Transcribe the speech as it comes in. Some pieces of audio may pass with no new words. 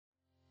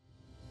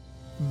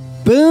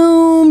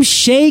Boom,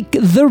 shake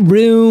the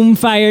room,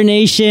 Fire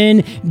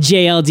Nation.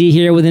 JLD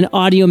here with an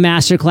audio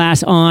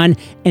masterclass on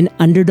an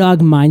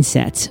underdog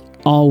mindset.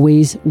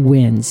 Always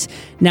wins.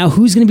 Now,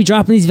 who's going to be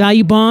dropping these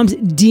value bombs?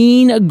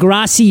 Dean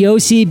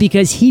Graziosi,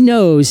 because he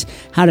knows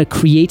how to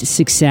create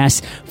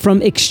success.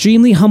 From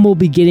extremely humble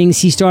beginnings,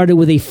 he started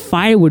with a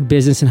firewood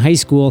business in high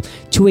school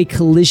to a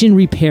collision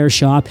repair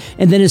shop,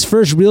 and then his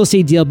first real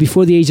estate deal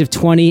before the age of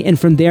 20. And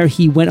from there,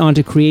 he went on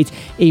to create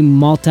a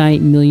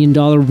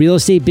multi-million-dollar real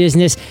estate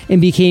business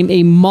and became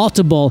a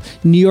multiple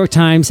New York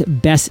Times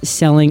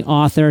best-selling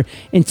author.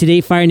 And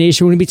today, Fire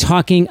Nation, we're going to be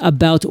talking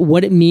about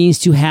what it means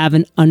to have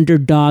an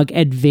underdog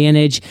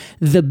advantage,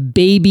 the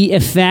baby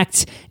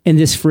effect, and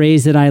this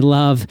phrase that I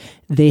love: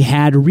 they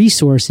had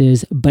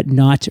resources, but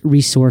not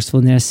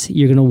resourcefulness.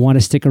 You're going to want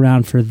to stick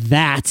around for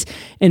that.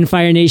 And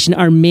Fire Nation,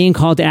 our main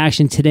call to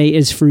action today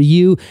is for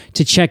you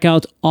to check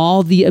out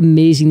all the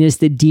amazingness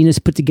that Dean has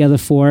put together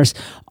for us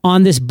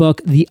on this book,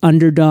 The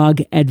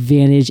Underdog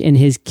Advantage, and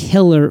his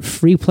killer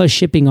free plus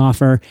shipping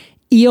offer,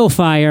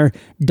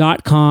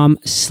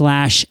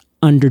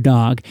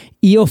 eofire.com/underdog.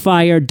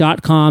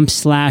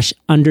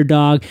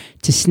 eofire.com/underdog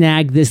to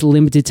snag this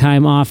limited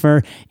time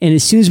offer. And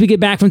as soon as we get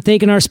back from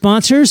thanking our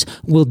sponsors,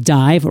 we'll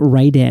dive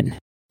right in.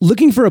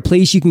 Looking for a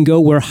place you can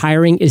go where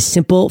hiring is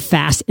simple,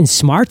 fast, and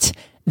smart?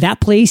 That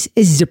place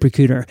is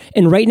ZipRecruiter.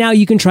 And right now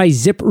you can try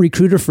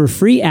ZipRecruiter for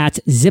free at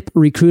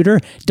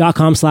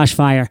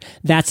ziprecruiter.com/fire.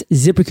 That's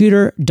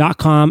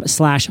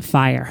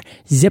ziprecruiter.com/fire.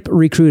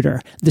 ZipRecruiter,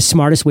 the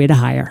smartest way to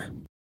hire.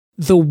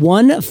 The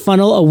One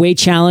Funnel Away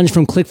Challenge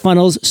from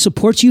ClickFunnels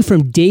supports you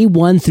from day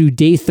 1 through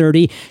day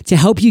 30 to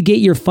help you get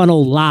your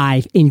funnel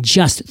live in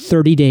just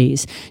 30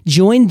 days.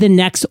 Join the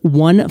next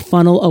One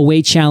Funnel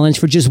Away Challenge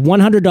for just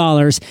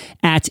 $100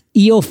 at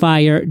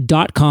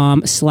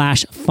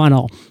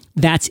eofire.com/funnel.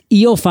 That's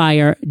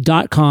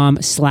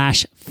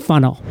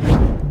eofire.com/funnel.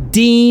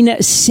 Dean,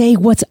 say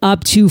what's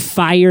up to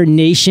Fire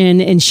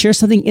Nation and share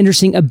something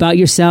interesting about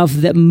yourself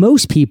that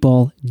most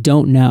people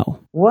don't know.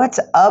 What's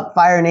up,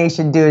 Fire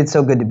Nation? Dude, it's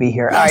so good to be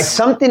here. Yes. All right,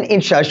 something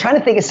interesting. I was trying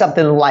to think of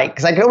something light,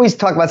 because I could always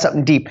talk about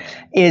something deep.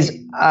 Is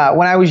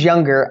when I was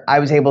younger, I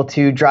was able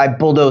to drive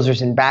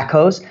bulldozers and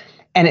backhoes,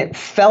 and it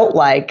felt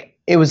like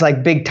it was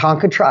like big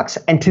Tonka trucks.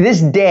 And to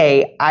this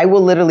day, I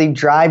will literally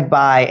drive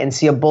by and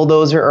see a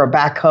bulldozer or a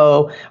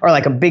backhoe or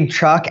like a big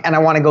truck, and I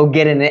want to go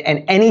get in it.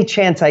 And any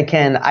chance I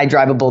can, I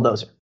drive a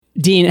bulldozer.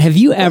 Dean, have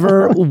you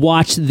ever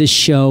watched the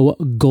show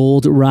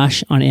Gold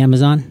Rush on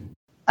Amazon?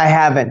 I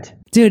haven't.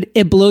 Dude,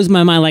 it blows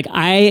my mind. Like,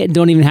 I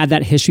don't even have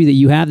that history that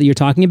you have that you're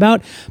talking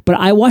about, but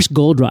I watched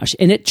Gold Rush,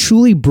 and it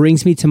truly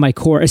brings me to my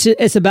core.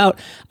 It's about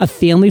a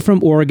family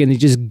from Oregon that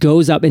just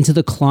goes up into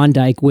the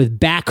Klondike with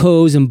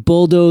backhoes and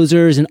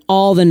bulldozers and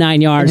all the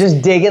 9 yards. They're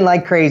just digging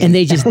like crazy. And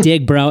they just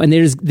dig, bro. And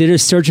they're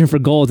just searching for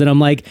gold. And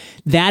I'm like,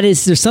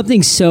 there's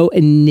something so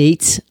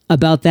innate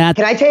about that.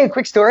 Can I tell you a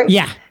quick story?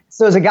 Yeah.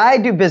 So there's a guy I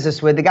do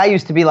business with. The guy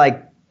used to be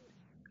like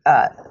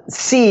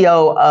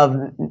CEO of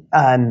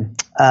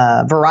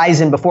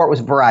Verizon before it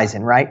was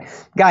Verizon, right?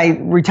 Guy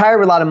retired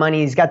with a lot of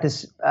money. He's got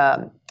this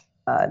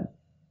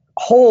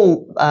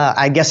whole,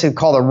 I guess it'd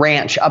call a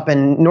ranch up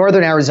in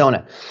northern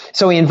Arizona.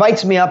 So he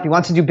invites me up. He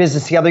wants to do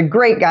business together.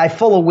 Great guy,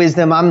 full of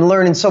wisdom. I'm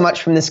learning so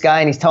much from this guy,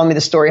 and he's telling me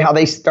the story how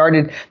they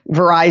started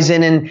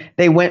Verizon and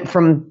they went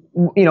from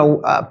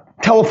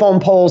telephone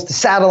poles to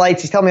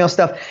satellites. He's telling me all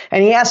stuff.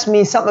 And he asked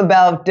me something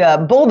about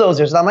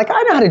bulldozers. And I'm like, I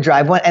know how to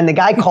drive one. And the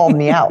guy called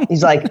me out.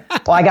 He's like,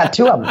 well, I got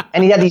 2 of them.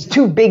 And he had these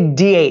 2 big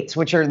D8s,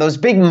 which are those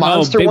big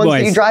monster big ones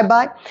boys that you drive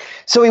by.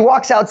 So he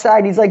walks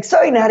outside. He's like,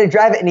 so you know how to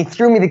drive it? And he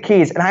threw me the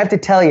keys. And I have to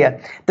tell you,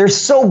 they're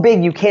so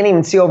big you can't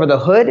even see over the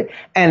hood.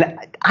 And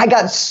I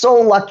got so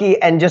lucky,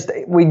 and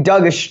we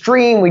dug a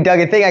stream. We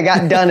dug a thing. I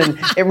got done. And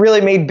it really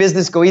made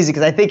business go easy,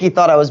 because I think he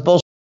thought I was bullshit.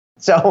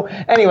 So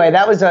anyway,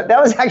 that was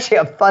actually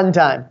a fun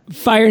time.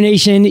 Fire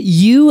Nation,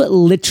 you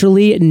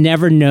literally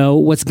never know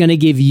what's going to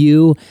give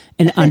you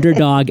an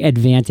underdog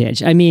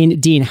advantage. I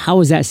mean, Dean, how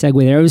was that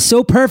segue there? It was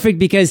so perfect,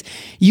 because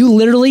you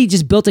literally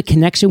just built a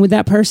connection with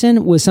that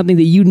person with something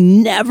that you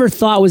never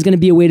thought was going to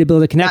be a way to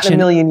build a connection. Not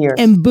in a million years.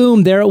 And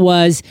boom, there it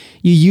was.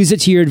 You use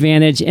it to your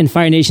advantage. And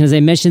Fire Nation, as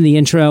I mentioned in the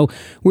intro,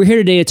 we're here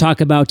today to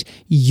talk about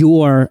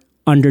your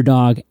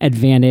underdog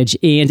advantage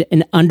and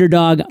an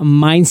underdog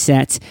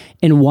mindset,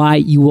 and why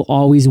you will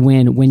always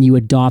win when you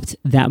adopt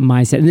that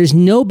mindset. And there's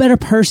no better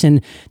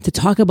person to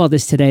talk about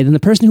this today than the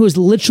person who has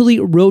literally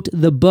wrote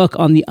the book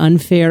on the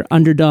unfair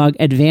underdog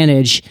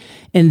advantage,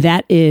 and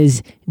that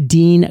is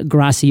Dean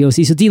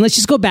Graziosi. So Dean, let's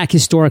just go back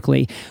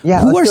historically.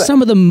 Yeah, who are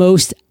some of the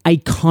most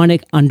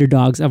iconic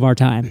underdogs of our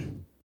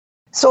time?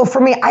 So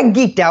for me, I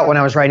geeked out when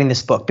I was writing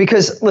this book,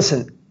 because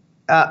listen,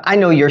 I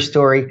know your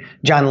story,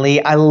 John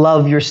Lee. I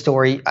love your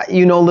story.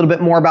 You know a little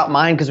bit more about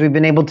mine because we've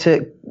been able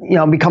to,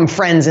 become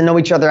friends and know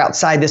each other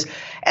outside this.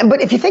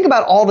 But if you think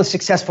about all the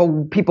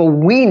successful people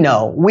we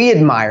know, we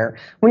admire,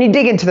 when you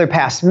dig into their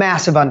past,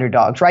 massive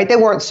underdogs, right? They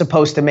weren't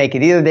supposed to make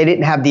it. Either they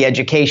didn't have the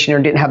education,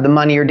 or didn't have the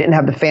money, or didn't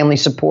have the family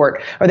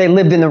support, or they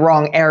lived in the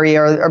wrong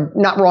area, or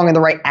not wrong in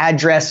the right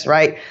address,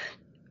 right?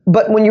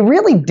 But when you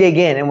really dig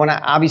in, and when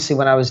I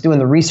was doing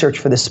the research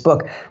for this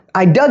book,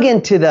 I dug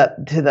into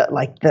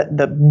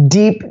the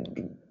deep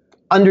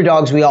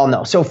underdogs we all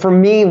know. So for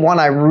me, one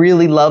I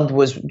really loved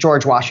was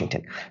George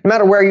Washington. No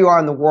matter where you are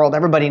in the world,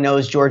 everybody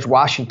knows George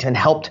Washington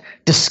helped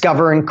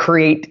discover and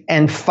create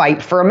and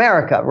fight for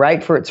America,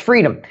 right? For its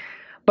freedom.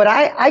 But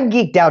I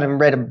geeked out and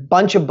read a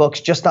bunch of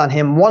books just on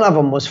him. One of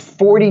them was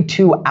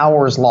 42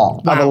 hours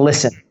long of a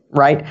listen,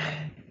 right?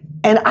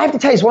 And I have to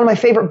tell you, it's one of my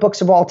favorite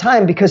books of all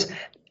time because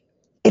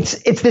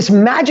it's this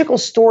magical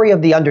story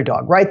of the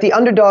underdog, right? The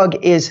underdog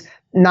is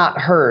not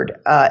heard.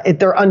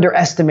 They're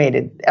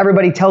underestimated.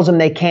 Everybody tells them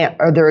they can't,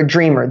 or they're a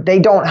dreamer. They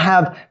don't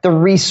have the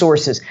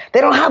resources.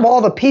 They don't have all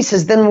the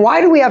pieces. Then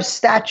why do we have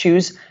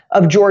statues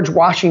of George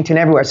Washington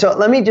everywhere? So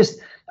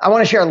I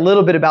want to share a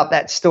little bit about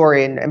that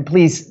story, and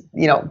please,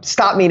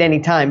 stop me at any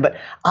time. But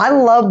I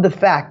love the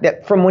fact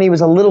that from when he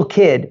was a little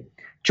kid,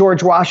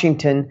 George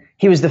Washington,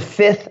 he was the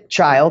fifth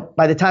child.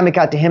 By the time it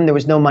got to him, there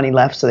was no money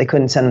left, so they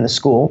couldn't send him to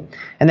school.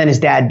 And then his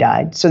dad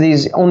died. So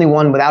he's the only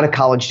one without a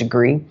college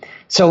degree.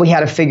 So he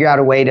had to figure out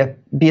a way to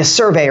be a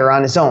surveyor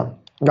on his own,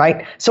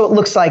 right? So it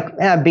looks like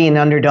being an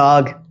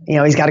underdog,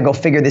 he's got to go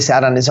figure this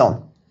out on his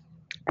own.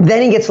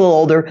 Then he gets a little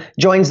older,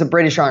 joins the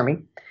British Army.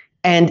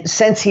 And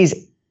since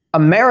he's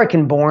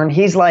American born,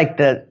 he's like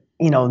the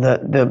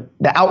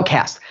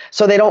outcast.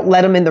 So they don't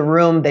let him in the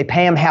room. They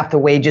pay him half the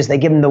wages. They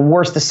give him the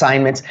worst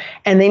assignments,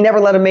 and they never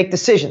let him make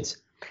decisions.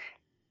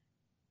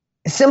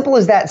 As simple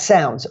as that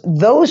sounds,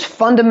 those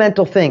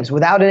fundamental things,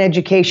 without an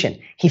education,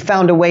 he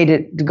found a way to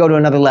go to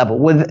another level.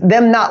 With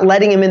them not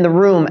letting him in the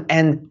room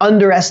and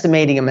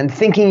underestimating him and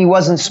thinking he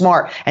wasn't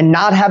smart and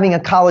not having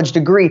a college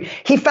degree,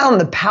 he found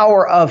the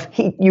power of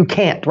you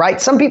can't, right?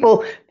 Some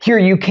people hear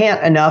you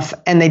can't enough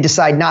and they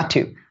decide not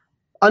to.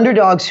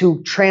 Underdogs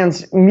who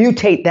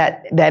transmutate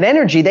that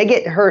energy, they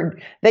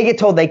get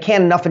told they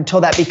can't enough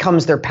until that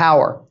becomes their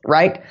power,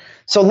 right?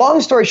 So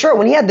long story short,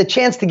 when he had the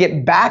chance to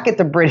get back at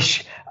the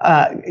British,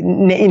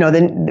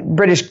 the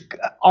British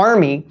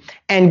Army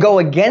and go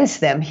against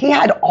them, he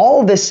had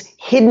all this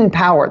hidden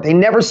power. They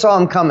never saw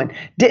him coming,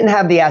 didn't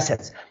have the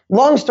assets.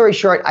 Long story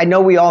short, I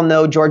know we all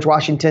know George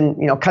Washington,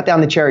 cut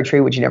down the cherry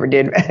tree, which he never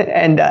did,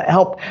 and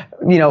help,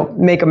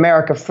 make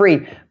America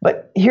free.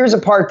 But here's a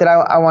part that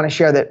I want to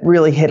share that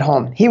really hit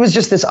home. He was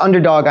just this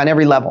underdog on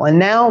every level. And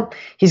now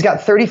he's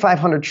got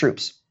 3,500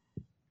 troops.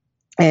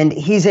 And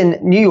he's in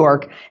New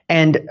York,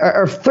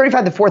 or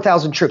 35 to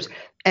 4,000 troops.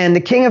 And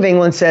the King of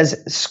England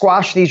says,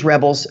 squash these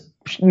rebels,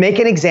 make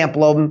an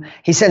example of them.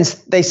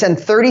 They send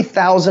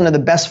 30,000 of the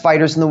best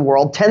fighters in the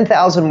world.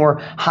 10,000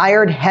 were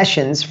hired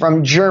Hessians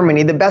from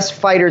Germany, the best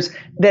fighters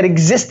that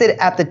existed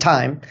at the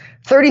time.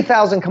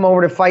 30,000 come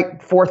over to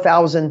fight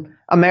 4,000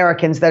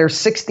 Americans that are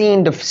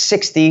 16 to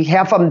 60.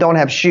 Half of them don't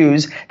have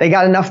shoes. They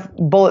got enough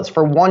bullets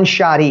for one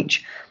shot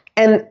each.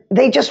 And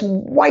they just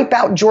wipe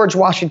out George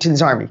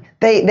Washington's army.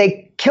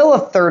 They kill a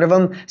third of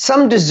them,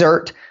 some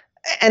desert,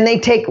 and they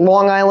take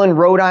Long Island,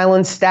 Rhode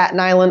Island, Staten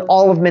Island,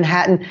 all of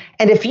Manhattan.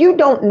 And if you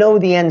don't know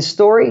the end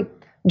story,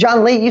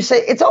 John Lee, you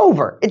say, it's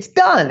over. It's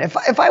done.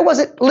 If I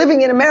wasn't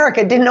living in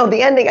America, didn't know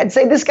the ending, I'd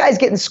say this guy's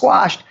getting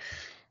squashed.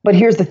 But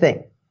here's the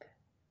thing.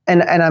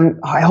 And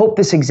I hope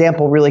this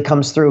example really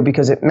comes through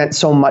because it meant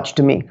so much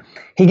to me.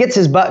 He gets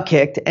his butt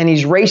kicked and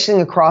he's racing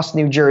across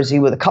New Jersey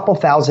with a couple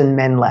thousand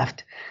men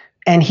left.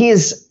 And he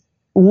is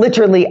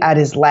literally at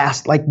his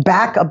last, like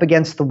back up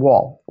against the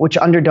wall, which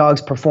underdogs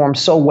perform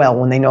so well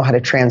when they know how to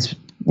transfer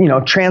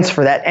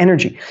that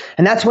energy.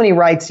 And that's when he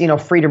writes,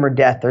 freedom or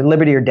death, or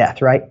liberty or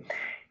death, right?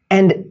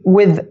 And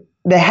with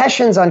the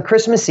Hessians on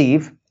Christmas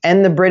Eve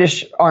and the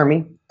British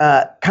Army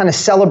kind of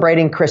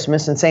celebrating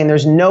Christmas and saying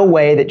there's no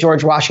way that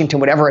George Washington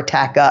would ever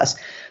attack us,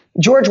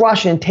 George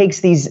Washington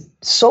takes these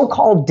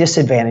so-called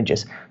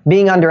disadvantages,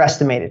 being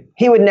underestimated.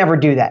 He would never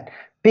do that.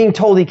 Being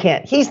told he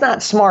can't. He's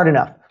not smart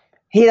enough.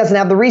 He doesn't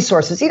have the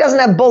resources. He doesn't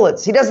have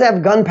bullets. He doesn't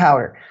have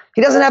gunpowder.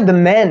 He doesn't have the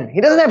men.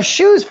 He doesn't have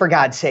shoes, for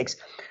God's sakes.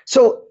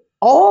 So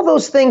all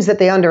those things that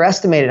they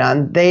underestimated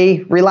on,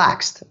 they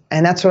relaxed.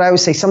 And that's what I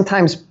always say.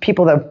 Sometimes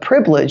people that have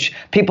privilege,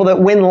 people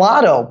that win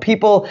lotto,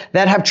 people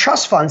that have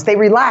trust funds, they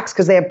relax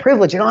because they have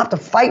privilege. They don't have to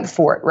fight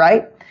for it,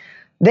 right?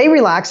 They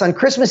relax. On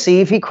Christmas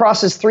Eve, he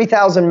crosses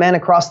 3,000 men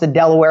across the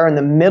Delaware in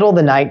the middle of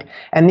the night,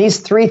 and these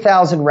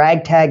 3,000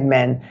 ragtag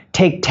men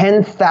take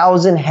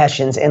 10,000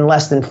 Hessians in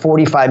less than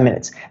 45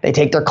 minutes. They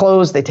take their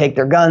clothes, they take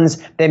their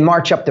guns, they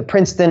march up to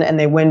Princeton, and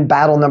they win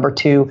battle number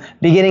 2,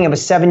 beginning of a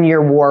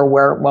 7-year war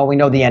where, well, we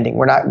know the ending.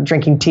 We're not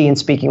drinking tea and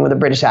speaking with a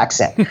British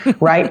accent,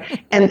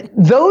 right? And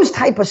those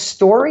type of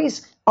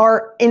stories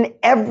are in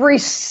every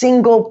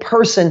single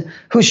person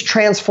who's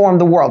transformed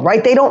the world,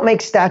 right? They don't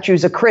make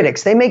statues of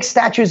critics. They make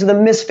statues of the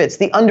misfits,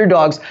 the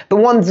underdogs, the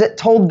ones that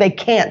told they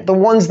can't, the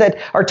ones that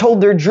are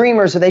told they're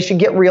dreamers or they should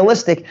get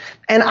realistic.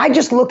 And I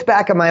just looked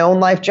back at my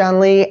own life, John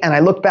Lee, and I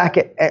looked back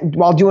at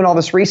while doing all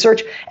this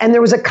research, and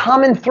there was a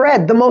common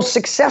thread. The most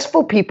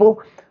successful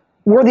people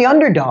were the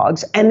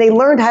underdogs, and they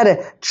learned how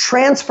to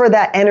transfer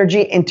that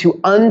energy into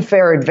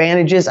unfair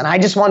advantages. And I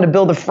just wanted to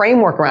build a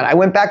framework around it. I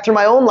went back through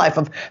my own life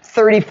of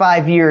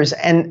 35 years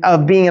and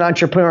of being an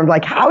entrepreneur. I'm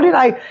like, how did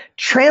I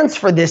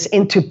transfer this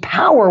into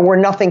power where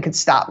nothing could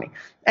stop me?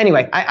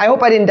 Anyway, I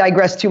hope I didn't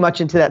digress too much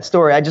into that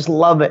story. I just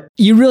love it.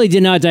 You really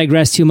did not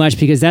digress too much,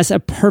 because that's a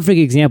perfect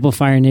example,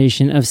 Fire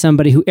Nation, of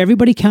somebody who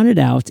everybody counted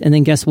out. And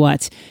then guess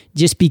what?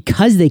 Just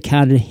because they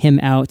counted him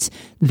out,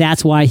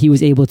 that's why he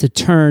was able to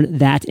turn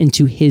that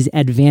into his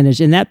advantage.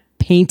 And that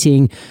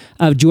painting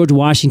of George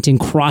Washington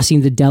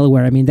crossing the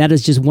Delaware, I mean, that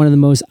is just one of the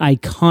most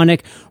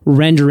iconic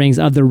renderings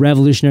of the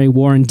Revolutionary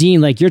War. And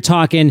Dean, like, you're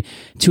talking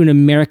to an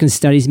American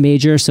Studies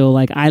major, so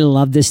like, I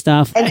love this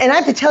stuff. And I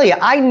have to tell you,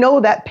 I know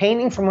that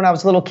painting from when I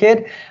was a little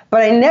kid,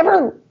 but I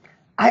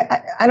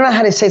don't know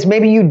how to say this.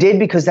 Maybe you did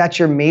because that's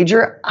your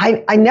major.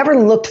 I never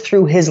looked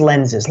through his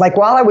lenses. Like,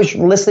 while I was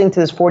listening to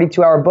this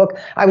 42-hour book,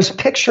 I was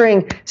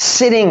picturing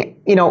sitting,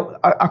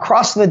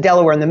 across the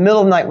Delaware in the middle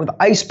of the night with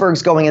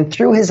icebergs going, and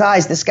through his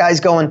eyes, this guy's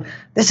going,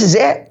 this is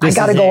it. I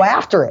got to go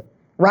after it.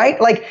 Right?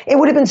 Like, it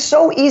would have been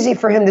so easy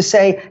for him to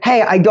say,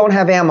 hey, I don't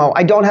have ammo.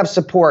 I don't have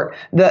support.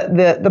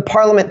 The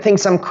parliament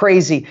thinks I'm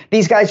crazy.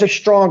 These guys are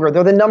stronger.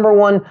 They're the number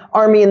one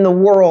army in the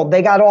world.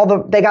 He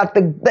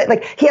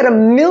had a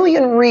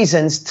million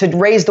reasons to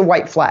raise the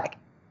white flag.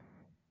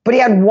 But he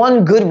had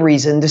one good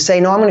reason to say,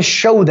 no, I'm going to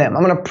show them.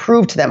 I'm going to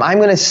prove to them. I'm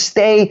going to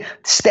stay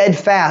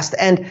steadfast.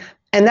 And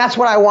that's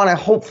what I want to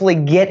hopefully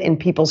get in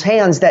people's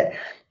hands, that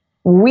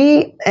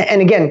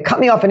and again,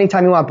 cut me off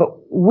anytime you want, but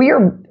we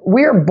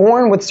are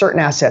born with certain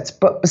assets.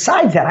 But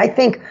besides that, I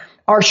think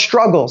our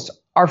struggles,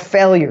 our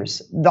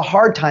failures, the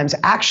hard times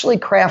actually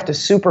craft a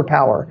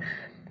superpower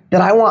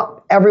that I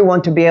want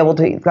everyone to be able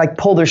to, like,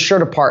 pull their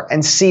shirt apart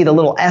and see the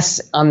little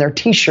S on their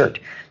t-shirt.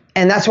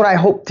 And that's what I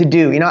hope to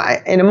do. In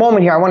a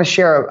moment here, I want to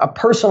share a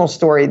personal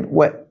story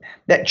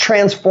that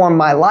transformed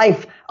my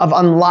life, of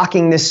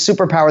unlocking this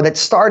superpower that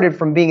started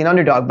from being an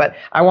underdog. But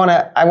I want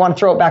to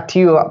throw it back to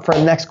you for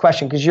the next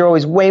question, because you're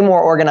always way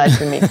more organized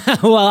than me.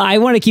 Well, I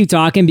want to keep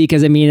talking,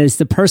 because I mean, it's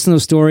the personal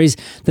stories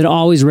that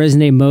always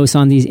resonate most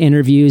on these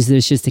interviews.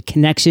 There's just the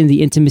connection,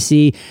 the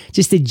intimacy,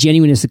 just the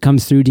genuineness that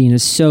comes through, Dean,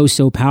 is so,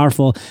 so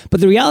powerful.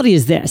 But the reality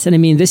is this, and I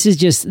mean, this is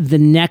just the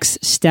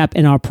next step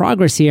in our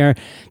progress here,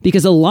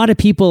 because a lot of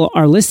people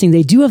are listening.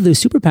 They do have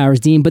those superpowers,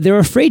 Dean, but they're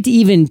afraid to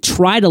even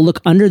try to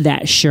look under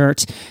that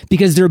shirt,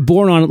 because they're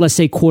born on, let's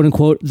say, quote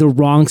unquote, the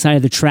wrong side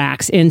of the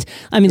tracks. And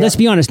I mean, let's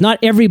be honest, not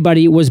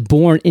everybody was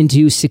born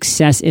into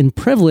success and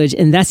privilege.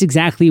 And that's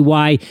exactly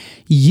why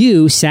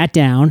you sat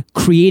down,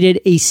 created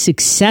a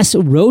success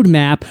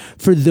roadmap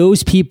for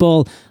those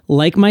people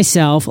like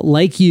myself,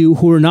 like you,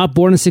 who are not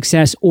born in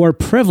success or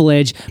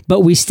privilege, but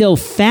we still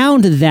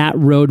found that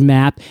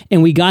roadmap,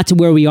 and we got to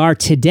where we are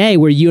today,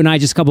 where you and I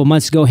just a couple of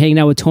months ago hanging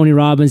out with Tony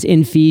Robbins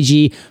in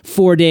Fiji,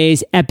 4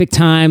 days, epic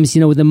times,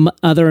 with the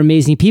other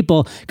amazing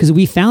people, because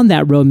we found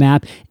that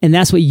roadmap. And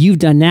that's what you've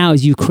done now,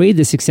 is you've created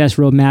the success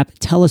roadmap.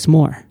 Tell us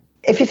more.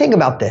 If you think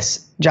about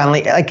this, John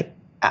Lee, like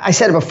I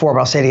said it before,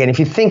 but I'll say it again. If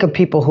you think of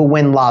people who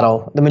win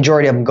lotto, the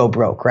majority of them go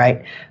broke,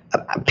 right?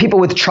 People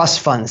with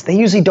trust funds, they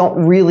usually don't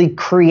really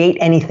create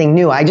anything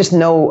new. I just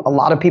know a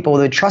lot of people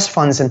with trust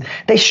funds, and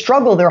they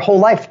struggle their whole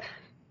life.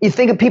 You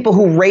think of people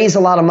who raise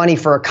a lot of money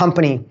for a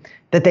company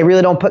that they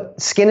really don't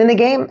put skin in the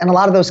game, and a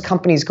lot of those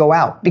companies go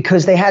out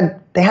because they had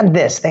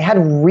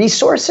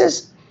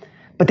resources,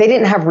 but they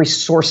didn't have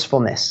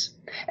resourcefulness.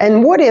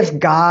 And what if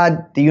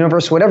God, the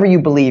universe, whatever you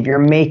believe, your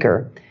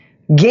maker,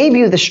 gave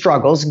you the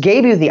struggles,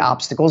 gave you the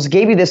obstacles,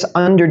 gave you this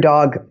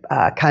underdog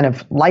kind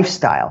of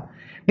lifestyle,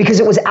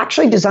 because it was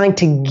actually designed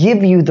to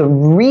give you the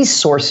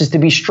resources to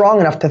be strong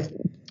enough to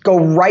go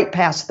right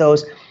past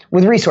those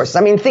with resources.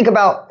 I mean, think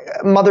about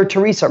Mother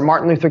Teresa,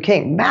 Martin Luther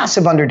King,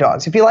 massive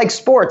underdogs. If you like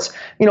sports,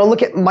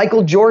 look at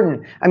Michael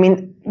Jordan. I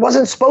mean,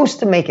 wasn't supposed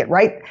to make it,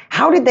 right?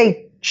 How did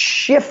they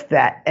shift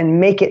that and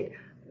make it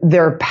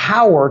their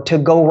power to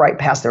go right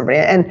past everybody?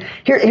 And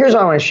here's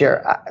what I want to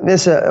share.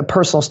 This is a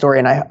personal story,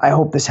 and I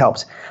hope this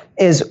helps,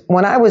 is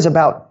when I was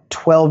about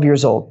 12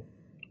 years old,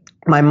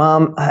 my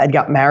mom had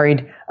got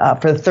married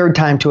for the third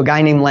time to a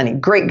guy named Lenny.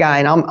 Great guy,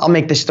 and I'll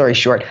make this story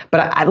short.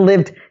 But I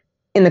lived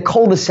in the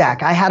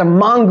cul-de-sac. I had a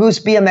Mongoose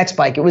BMX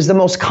bike. It was the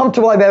most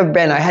comfortable I've ever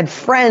been. I had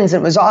friends,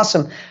 and it was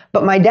awesome.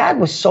 But my dad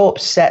was so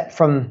upset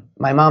from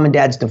my mom and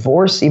dad's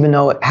divorce, even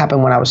though it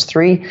happened when I was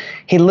 3.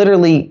 He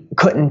literally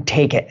couldn't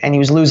take it, and he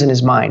was losing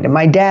his mind. And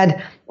my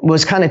dad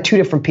was kind of two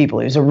different people.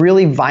 He was a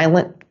really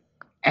violent,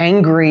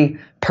 angry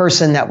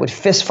person that would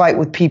fist fight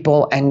with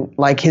people, and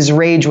like his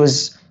rage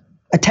was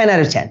a 10 out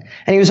of 10.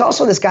 And he was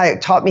also this guy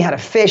that taught me how to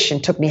fish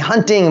and took me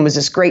hunting and was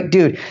this great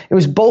dude. It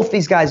was both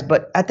these guys.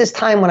 But at this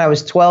time when I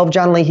was 12,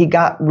 John Lee, he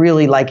got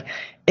really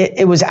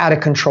it was out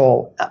of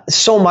control.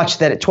 So much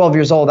that at 12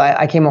 years old,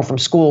 I came home from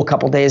school a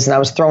couple of days and I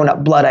was throwing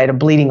up blood. I had a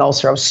bleeding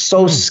ulcer. I was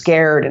so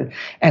scared,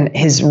 and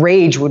his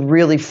rage would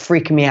really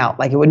freak me out.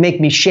 Like, it would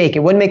make me shake. It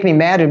wouldn't make me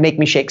mad. It would make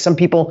me shake. Some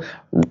people,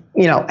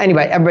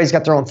 anyway, everybody's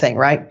got their own thing,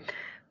 right?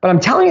 But I'm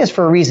telling you this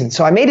for a reason.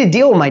 So I made a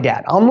deal with my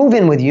dad. I'll move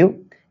in with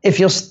you, if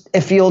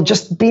you'll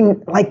just be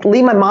like,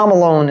 leave my mom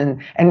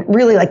alone and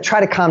really like try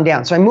to calm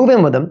down. So I move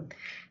in with him,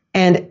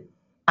 and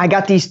I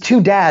got these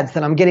two dads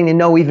that I'm getting to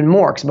know even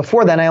more, because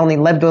before then I only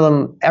lived with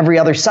them every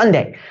other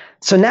Sunday.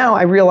 So now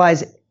I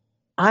realize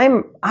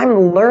I'm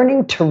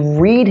learning to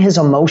read his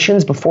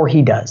emotions before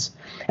he does.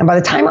 And by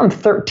the time I'm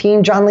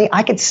 13, John Lee,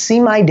 I could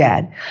see my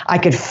dad. I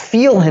could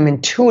feel him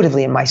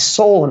intuitively in my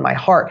soul and my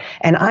heart.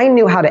 And I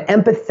knew how to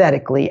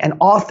empathetically and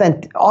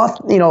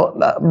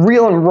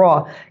real and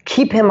raw,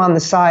 keep him on the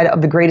side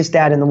of the greatest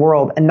dad in the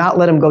world and not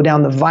let him go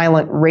down the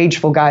violent,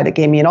 rageful guy that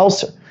gave me an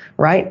ulcer,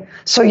 right?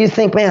 So you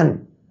think,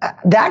 man,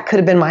 that could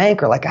have been my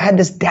anchor. Like, I had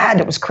this dad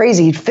that was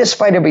crazy. He'd fist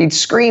fight everybody. He'd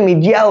scream.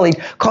 He'd yell. He'd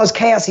cause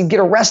chaos. He'd get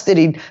arrested.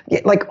 He'd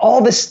get, like,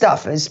 all this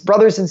stuff. His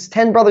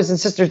 10 brothers and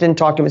sisters didn't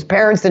talk to him. His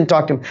parents didn't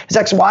talk to him. His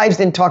ex-wives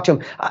didn't talk to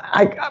him.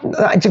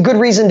 It's a good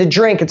reason to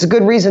drink. It's a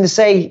good reason to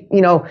say,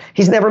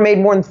 he's never made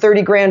more than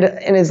 30 grand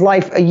in his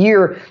life a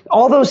year.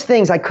 All those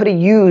things I could have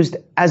used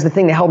as the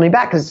thing that held me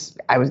back, because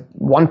I was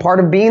one part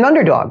of being an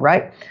underdog,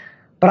 right?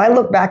 But I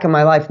look back in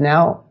my life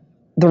now,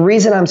 the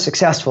reason I'm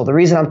successful, the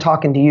reason I'm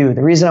talking to you,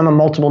 the reason I'm a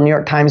multiple New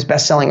York Times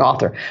bestselling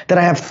author, that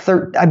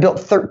I built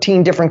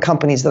 13 different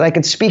companies, that I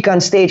could speak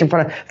on stage in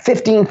front of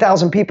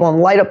 15,000 people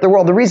and light up the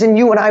world. The reason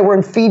you and I were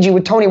in Fiji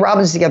with Tony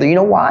Robbins together, you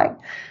know why?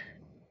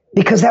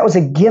 Because that was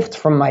a gift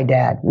from my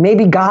dad,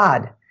 maybe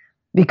God.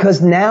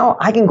 Because now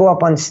I can go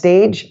up on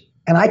stage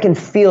and I can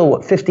feel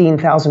what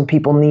 15,000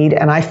 people need,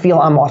 and I feel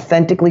I'm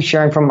authentically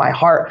sharing from my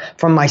heart,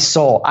 from my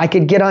soul. I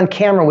could get on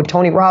camera with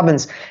Tony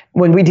Robbins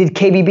when we did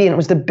KBB, and it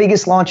was the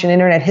biggest launch in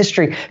internet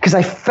history, because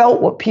I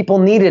felt what people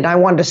needed. I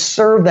wanted to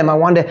serve them. I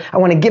wanted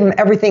to give them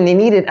everything they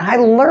needed. And I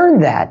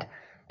learned that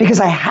because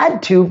I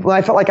had to, when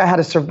I felt like I had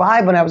to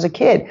survive when I was a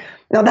kid.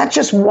 Now, that's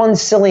just one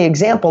silly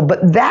example, but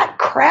that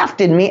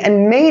crafted me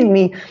and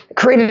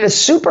created a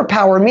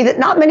superpower in me that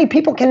not many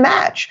people can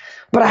match.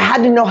 But I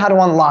had to know how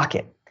to unlock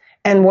it.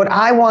 And what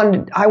I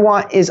want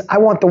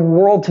the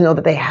world to know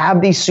that they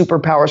have these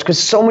superpowers, because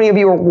so many of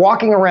you are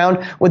walking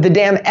around with the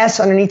damn S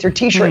underneath your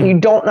t-shirt and you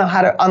don't know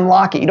how to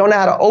unlock it. You don't know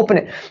how to open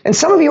it. And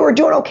some of you are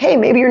doing okay.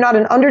 Maybe you're not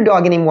an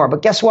underdog anymore,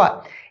 but guess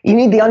what? You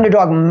need the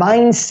underdog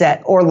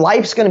mindset, or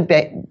life's going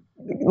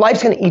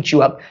to eat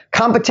you up.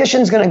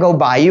 Competition's going to go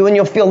by you and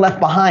you'll feel left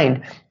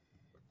behind.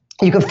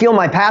 You can feel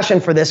my passion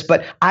for this,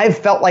 but I've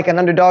felt like an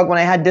underdog when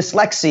I had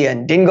dyslexia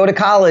and didn't go to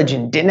college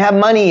and didn't have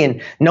money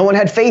and no one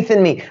had faith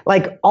in me.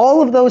 Like,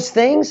 all of those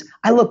things,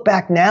 I look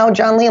back now,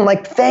 John Lee, I'm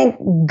like, thank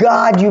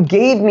God you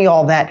gave me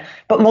all that.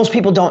 But most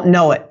people don't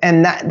know it.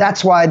 And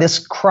that's why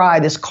this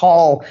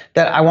call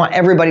that I want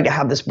everybody to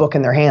have this book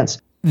in their hands.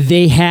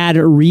 They had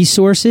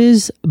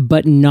resources,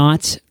 but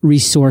not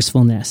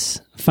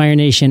resourcefulness. Fire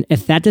Nation,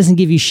 if that doesn't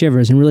give you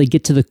shivers and really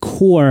get to the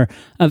core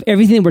of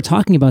everything that we're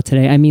talking about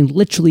today, I mean,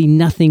 literally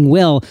nothing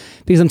will.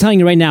 Because I'm telling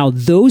you right now,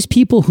 those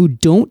people who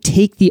don't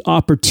take the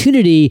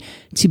opportunity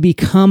to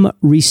become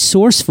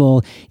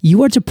resourceful,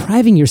 you are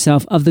depriving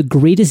yourself of the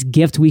greatest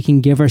gift we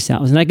can give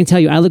ourselves. And I can tell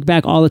you, I look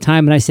back all the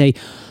time and I say,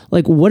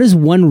 like, what is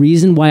one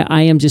reason why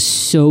I am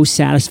just so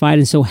satisfied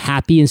and so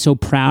happy and so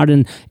proud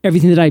and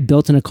everything that I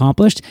built and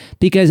accomplished?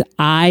 Because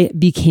I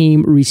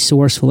became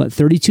resourceful. At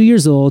 32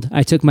 years old,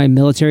 I took my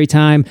military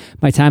time,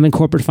 my time in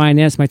corporate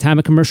finance, my time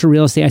in commercial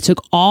real estate. I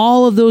took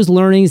all of those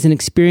learnings and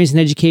experience and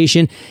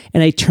education,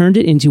 and I turned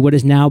it into what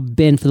has now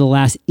been, for the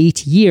last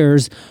 8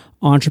 years,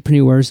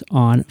 Entrepreneurs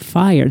on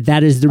Fire.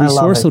 That is the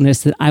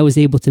resourcefulness that I was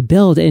able to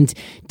build. And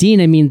Dean,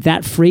 I mean,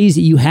 that phrase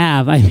that you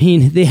have, I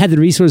mean, they had the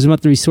resources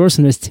about the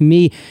resourcefulness. To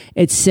me,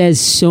 it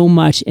says so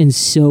much in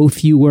so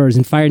few words.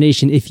 And Fire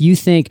Nation, if you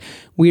think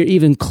we are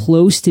even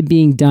close to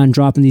being done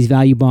dropping these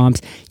value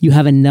bombs, you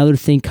have another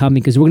thing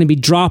coming, because we're going to be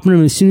dropping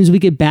them as soon as we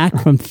get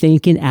back from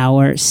thanking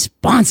our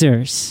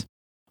sponsors.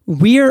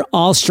 We're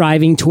all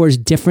striving towards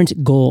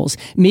different goals.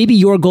 Maybe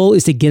your goal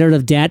is to get out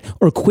of debt,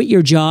 or quit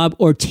your job,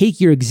 or take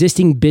your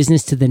existing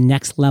business to the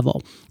next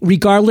level.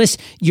 Regardless,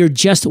 you're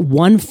just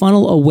one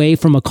funnel away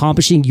from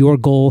accomplishing your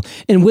goal.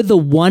 And with the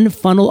One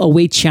Funnel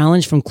Away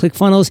Challenge from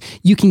ClickFunnels,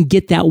 you can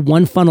get that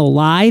one funnel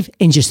live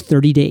in just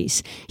 30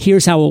 days.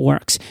 Here's how it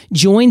works.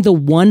 Join the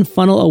One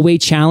Funnel Away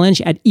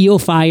Challenge at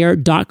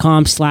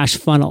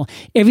eofire.com/funnel.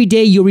 Every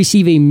day you'll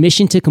receive a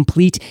mission to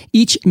complete,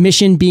 each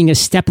mission being a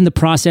step in the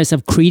process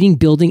of creating,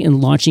 building, and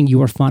launching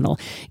your funnel.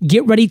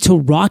 Get ready to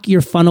rock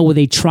your funnel with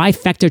a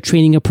trifecta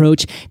training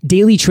approach,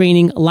 daily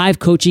training, live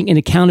coaching, and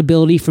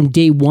accountability from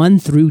day 1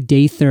 through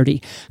day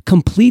 30.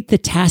 Complete the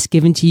task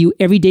given to you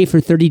every day for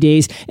 30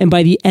 days, and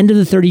by the end of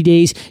the 30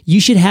 days, you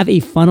should have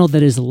a funnel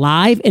that is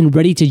live and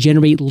ready to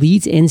generate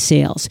leads and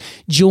sales.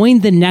 Join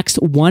the next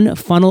One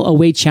Funnel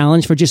Away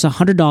Challenge for just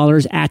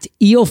 $100 at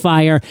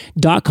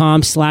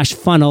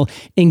eofire.com/funnel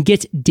and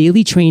get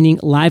daily training,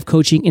 live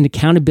coaching, and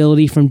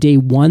accountability from day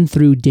 1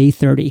 through day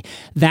 30.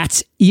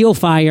 That's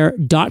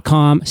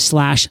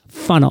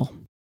eofire.com/funnel.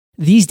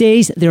 These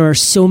days, there are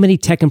so many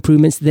tech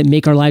improvements that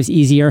make our lives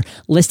easier.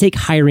 Let's take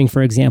hiring,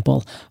 for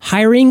example.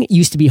 Hiring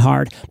used to be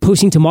hard,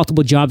 posting to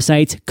multiple job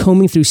sites,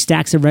 combing through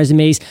stacks of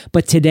resumes,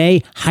 but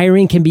today,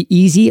 hiring can be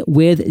easy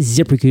with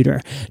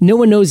ZipRecruiter. No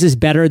one knows this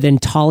better than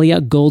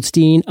Talia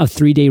Goldstein of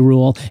 3-Day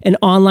Rule, an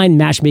online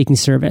matchmaking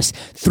service.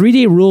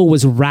 3-Day Rule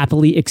was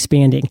rapidly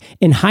expanding,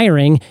 and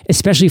hiring,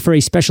 especially for a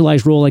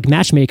specialized role like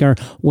matchmaker,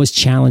 was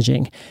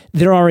challenging.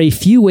 There are a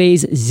few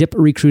ways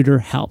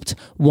ZipRecruiter helped.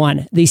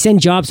 1, they send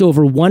jobs to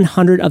over 100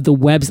 of the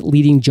web's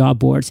leading job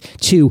boards.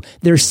 2,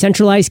 their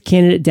centralized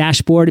candidate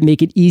dashboard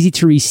make it easy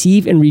to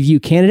receive and review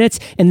candidates,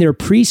 and their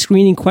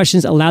pre-screening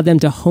questions allow them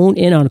to hone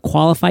in on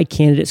qualified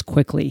candidates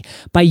quickly.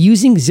 By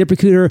using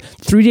ZipRecruiter,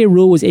 3-Day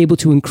Rule was able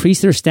to increase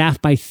their staff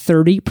by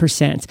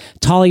 30%.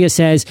 Talia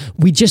says,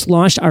 "We just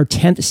launched our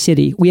 10th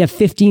city. We have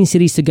 15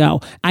 cities to go.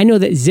 I know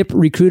that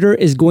ZipRecruiter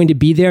is going to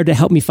be there to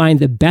help me find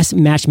the best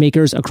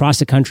matchmakers across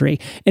the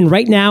country. And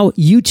right now,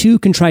 you too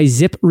can try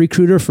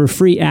ZipRecruiter for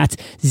free at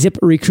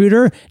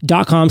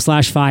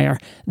ZipRecruiter.com/fire.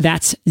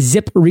 That's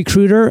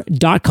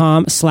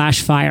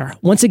ZipRecruiter.com/fire.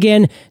 Once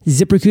again,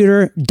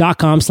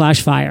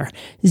 ZipRecruiter.com/fire.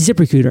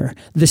 ZipRecruiter,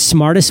 the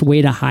smartest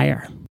way to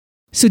hire."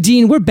 So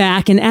Dean, we're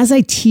back. And as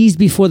I teased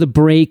before the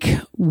break,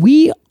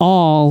 we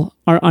all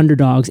are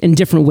underdogs in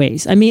different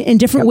ways. I mean, in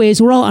different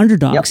ways, we're all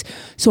underdogs.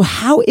 So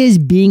how is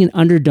being an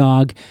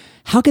underdog,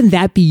 how can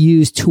that be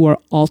used to our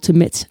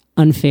ultimate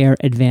unfair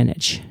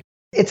advantage?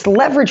 It's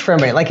leverage for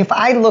everybody. Like if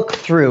I look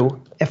through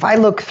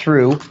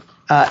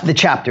the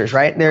chapters,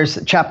 right? There's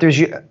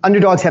chapters,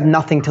 underdogs have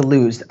nothing to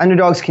lose.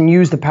 Underdogs can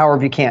use the power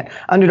if you can't.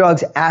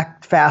 Underdogs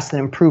act fast and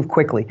improve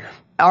quickly.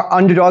 Our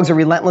underdogs are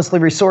relentlessly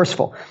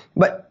resourceful.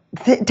 But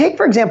take,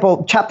 for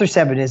example, chapter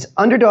 7 is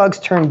underdogs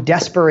turn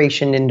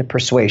desperation into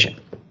persuasion.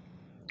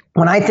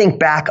 When I think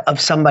back of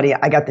somebody,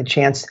 I got the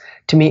chance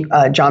to meet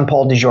John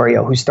Paul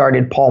DiGiorio, who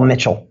started Paul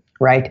Mitchell,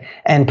 right?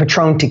 And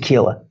Patron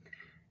Tequila.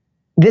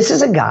 This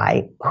is a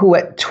guy who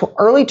at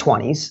early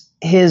 20s,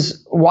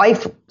 his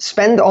wife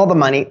spends all the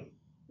money,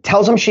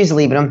 tells him she's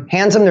leaving him,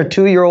 hands him their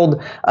 2-year-old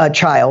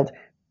child,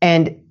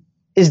 and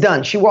is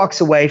done. She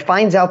walks away,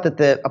 finds out that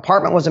the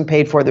apartment wasn't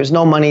paid for, there's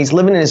no money, he's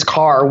living in his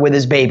car with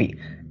his baby.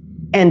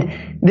 And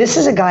this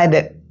is a guy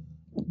that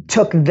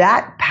took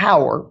that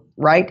power,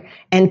 right,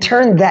 and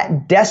turned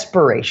that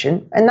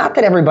desperation, and not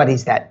that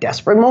everybody's that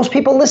desperate. Most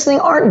people listening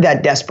aren't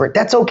that desperate.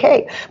 That's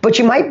okay. But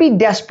you might be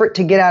desperate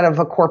to get out of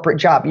a corporate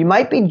job. You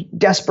might be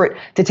desperate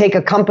to take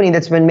a company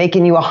that's been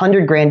making you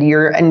 $100,000 a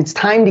year, and it's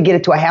time to get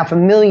it to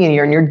 $500,000 a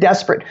year, and you're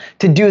desperate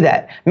to do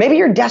that. Maybe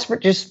you're desperate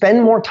to just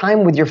spend more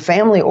time with your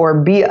family, or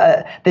be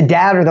the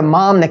dad or the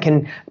mom that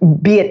can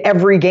be at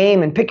every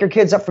game and pick your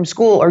kids up from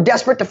school, or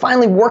desperate to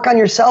finally work on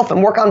yourself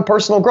and work on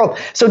personal growth.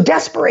 So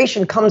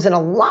desperation comes in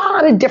a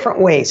lot of different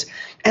ways.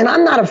 And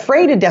I'm not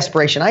afraid of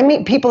desperation. I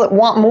meet people that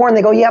want more and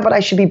they go, yeah, but I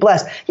should be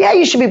blessed. Yeah,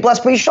 you should be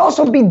blessed, but you should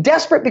also be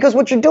desperate because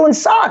what you're doing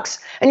sucks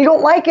and you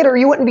don't like it, or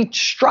you wouldn't be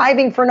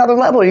striving for another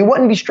level, or you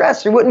wouldn't be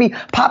stressed, or you wouldn't be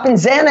popping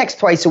Xanax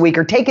twice a week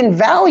or taking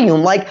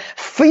Valium. Like,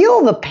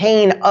 feel the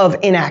pain of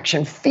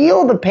inaction.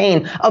 Feel the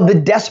pain of the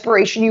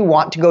desperation you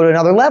want to go to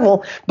another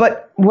level.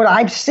 But what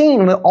I've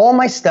seen with all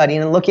my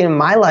studying and looking in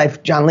my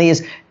life, John Lee,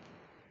 is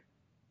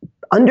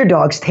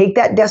underdogs take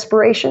that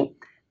desperation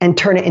and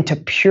turn it into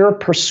pure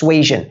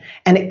persuasion.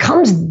 And it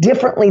comes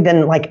differently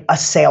than like a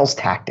sales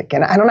tactic.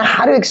 And I don't know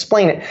how to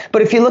explain it,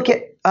 but if you look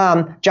at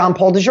John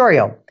Paul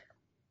DiGiorio,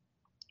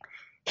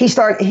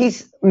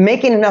 he's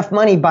making enough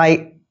money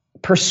by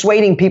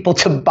persuading people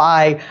to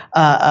buy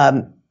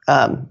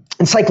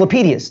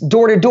encyclopedias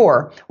door to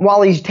door,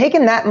 while he's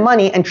taking that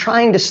money and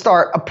trying to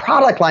start a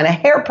product line, a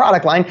hair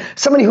product line.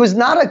 Somebody who's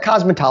not a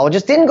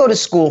cosmetologist, didn't go to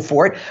school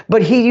for it,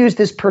 but he used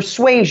his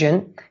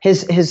persuasion,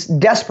 his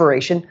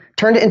desperation,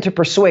 turned it into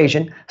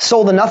persuasion,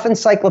 sold enough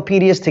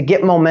encyclopedias to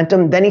get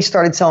momentum. Then he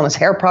started selling his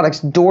hair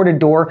products door to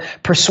door,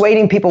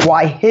 persuading people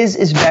why his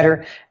is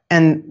better.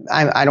 And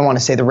I don't want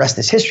to say the rest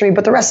is history,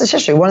 but the rest is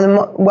history. One of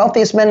the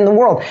wealthiest men in the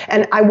world.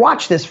 And I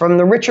watch this from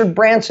the Richard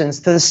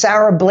Bransons to the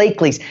Sarah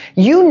Blakeleys.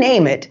 You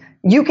name it,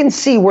 you can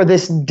see where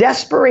this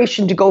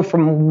desperation to go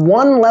from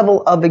one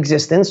level of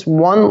existence,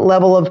 one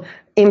level of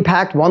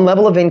impact, one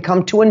level of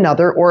income to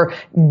another, or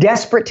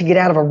desperate to get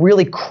out of a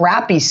really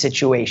crappy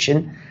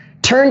situation,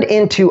 turned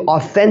into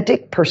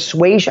authentic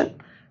persuasion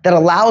that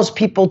allows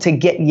people to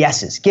get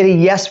yeses. Get a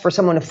yes for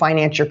someone to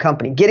finance your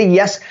company. Get a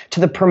yes to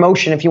the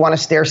promotion if you want to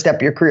stair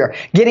step your career.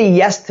 Get a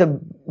yes to,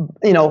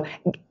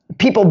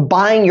 people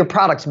buying your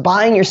products,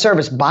 buying your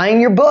service, buying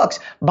your books,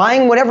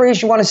 buying whatever it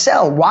is you want to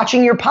sell,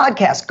 watching your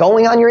podcast,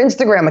 going on your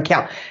Instagram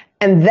account.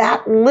 And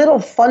that little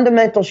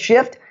fundamental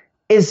shift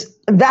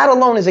that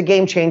alone is a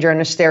game changer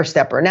and a stair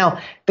stepper. Now,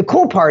 the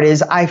cool part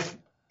is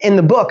in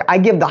the book, I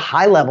give the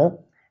high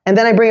level, and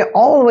then I bring it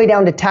all the way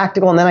down to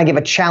tactical, and then I give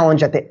a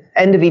challenge at the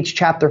end of each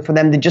chapter for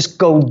them to just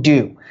go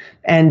do.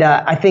 And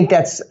I think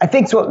that's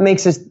what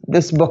makes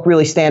this book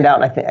really stand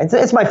out. And I think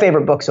it's my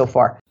favorite book so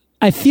far.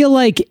 I feel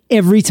like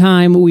every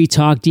time we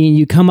talk, Dean,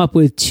 you come up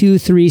with 2,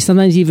 3,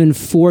 sometimes even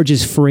 4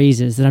 just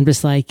phrases that I'm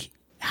just like,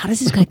 how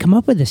does this guy come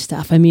up with this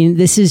stuff? I mean,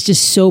 this is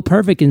just so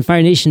perfect. In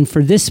Fire Nation,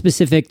 for this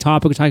specific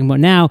topic we're talking about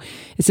now,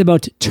 it's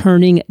about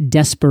turning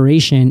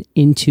desperation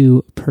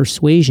into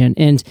persuasion.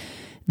 And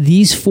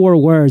these 4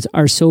 words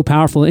are so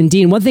powerful. And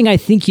Dean, one thing I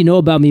think you know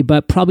about me,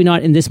 but probably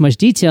not in this much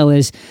detail,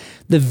 is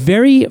the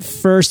very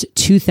first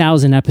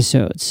 2,000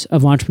 episodes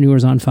of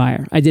Entrepreneurs on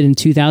Fire. I did in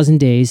 2,000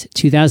 days,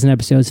 2,000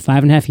 episodes,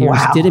 5.5 years,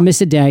 Wow. Didn't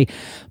miss a day.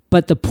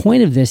 But the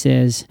point of this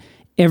is,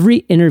 every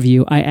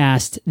interview I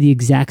asked the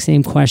exact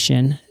same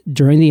question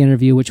during the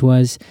interview, which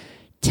was,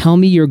 tell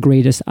me your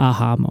greatest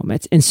aha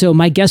moment. And so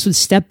my guests would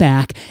step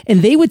back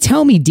and they would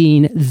tell me,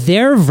 Dean,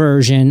 their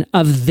version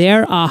of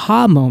their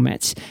aha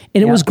moments.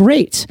 And it was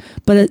great.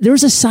 But there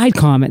was a side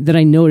comment that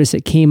I noticed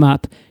that came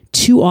up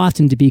too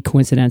often to be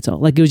coincidental.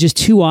 Like, it was just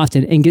too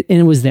often. And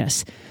it was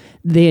this: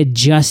 they had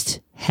just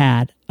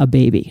had a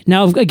baby.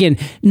 Now, again,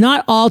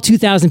 not all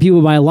 2,000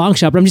 people by a long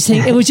shot, but I'm just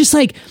saying it was just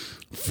like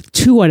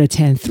 2 out of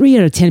 10, 3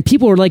 out of 10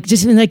 people were like,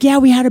 just like, yeah,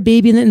 we had a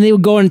baby. And then they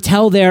would go and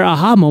tell their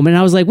aha moment. And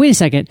I was like, wait a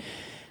second.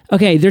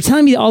 Okay, they're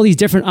telling me all these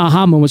different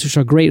aha moments, which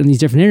are great in these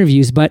different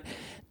interviews, but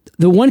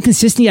the one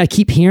consistency I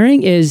keep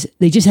hearing is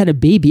they just had a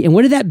baby. And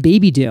what did that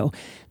baby do?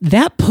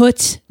 That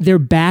put their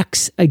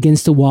backs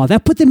against the wall.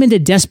 That put them into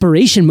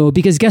desperation mode,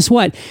 because guess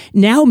what?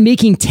 Now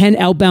making 10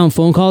 outbound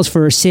phone calls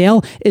for a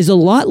sale is a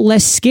lot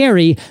less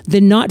scary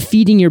than not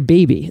feeding your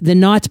baby, than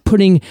not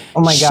putting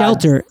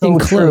shelter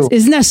and clothes.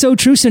 Isn't that so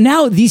true? So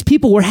now these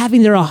people were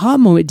having their aha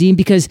moment, Dean,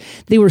 because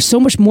they were so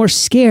much more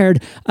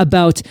scared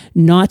about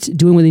not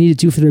doing what they needed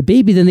to do for their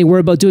baby than they were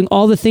about doing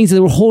all the things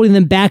that were holding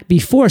them back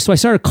before. So I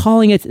started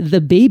calling it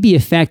the baby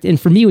effect. And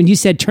for me, when you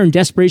said turn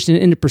desperation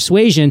into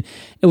persuasion,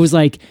 it was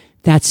like,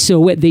 that's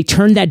so it. They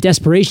turned that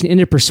desperation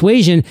into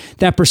persuasion,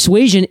 that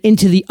persuasion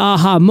into the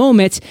aha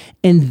moment,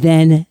 and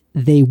then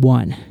they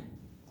won.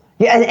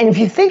 Yeah, and if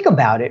you think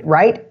about it,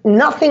 right,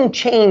 nothing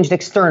changed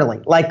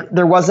externally. Like,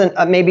 there wasn't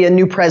maybe a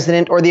new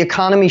president, or the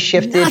economy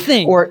shifted.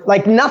 Nothing. Or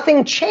like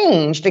nothing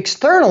changed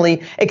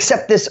externally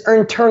except this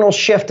internal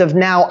shift of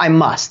now I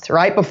must,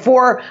 right?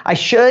 Before I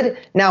should,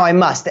 now I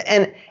must.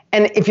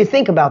 And if you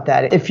think about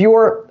that, if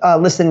you're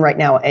listening right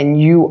now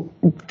and you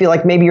feel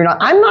like maybe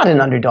I'm not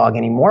an underdog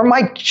anymore.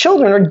 My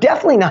children are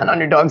definitely not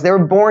underdogs. They were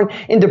born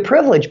into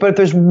privilege. But if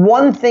there's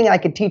one thing I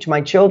could teach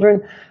my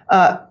children,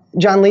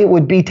 John Lee, it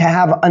would be to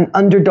have an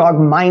underdog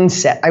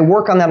mindset. I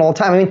work on that all the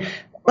time.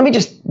 I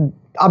mean,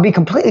 I'll be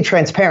completely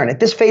transparent.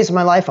 At this phase of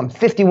my life, I'm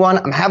 51.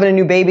 I'm having a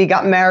new baby,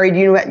 got married.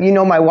 You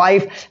know my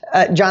wife,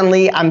 John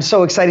Lee. I'm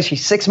so excited.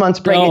 She's 6 months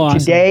pregnant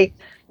today.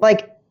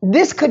 Like,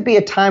 this could be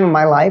a time in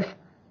my life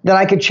that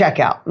I could check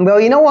out and go,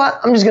 you know what?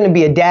 I'm just going to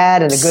be a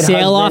dad and a good husband.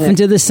 Sail off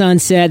into the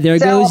sunset. There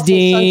goes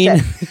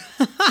Dean.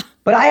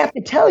 But I have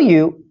to tell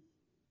you,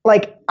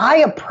 like, I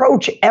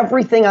approach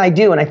everything I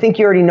do, and I think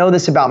you already know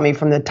this about me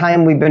from the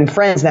time we've been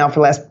friends now for the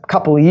last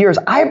couple of years.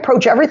 I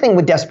approach everything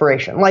with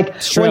desperation. Like,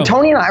 when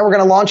Tony and I were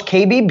going to launch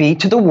KBB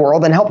to the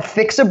world and help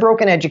fix a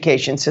broken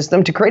education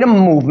system, to create a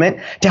movement,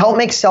 to help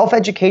make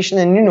self-education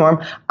the new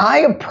norm,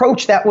 I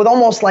approached that with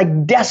almost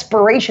like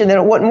desperation that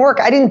it wouldn't work.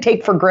 I didn't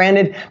take for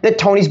granted that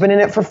Tony's been in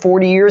it for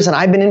 40 years and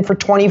I've been in for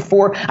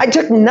 24. I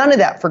took none of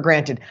that for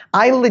granted.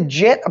 I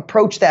legit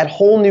approached that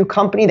whole new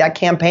company, that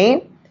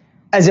campaign,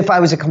 as if I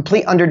was a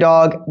complete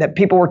underdog, that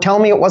people were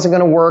telling me it wasn't going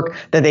to work,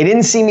 that they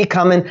didn't see me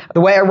coming. The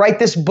way I write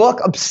this book,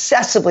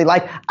 obsessively,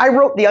 like I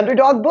wrote the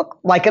Underdog book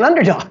like an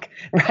underdog,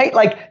 right?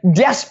 Like,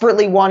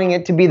 desperately wanting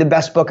it to be the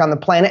best book on the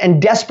planet,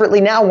 and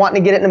desperately now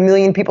wanting to get it in 1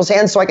 million people's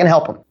hands so I can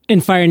help them.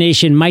 In Fire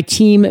Nation, my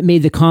team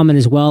made the comment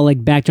as well,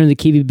 like back during the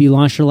KBB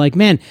launch, they're like,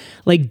 man,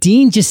 like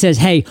Dean just says,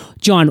 hey,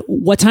 John,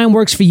 what time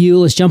works for you?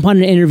 Let's jump on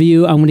an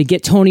interview. I'm going to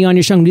get Tony on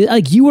your show.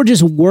 Like, you were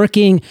just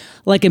working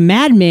like a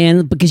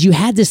madman because you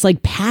had this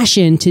like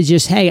passion to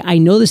just, hey, I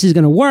know this is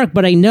going to work,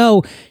 but I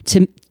know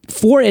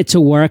for it to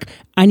work,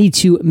 I need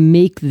to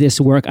make this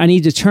work. I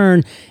need to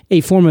turn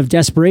a form of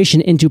desperation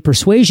into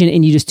persuasion.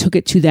 And you just took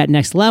it to that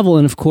next level.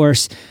 And of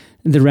course,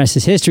 the rest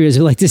is history, as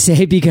we like to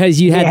say,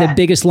 because you had the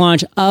biggest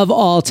launch of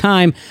all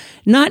time,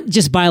 not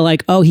just by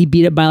like, oh, he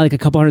beat it by like a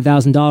couple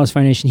 $100,000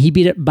 Fire Nation. He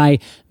beat it by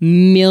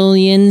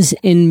millions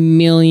and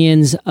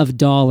millions of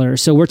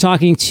dollars. So we're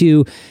talking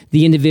to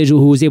the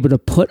individual who was able to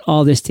put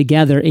all this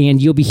together,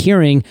 and you'll be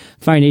hearing,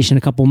 Fire Nation, in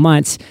a couple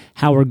months,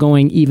 how we're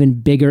going even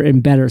bigger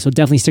and better. So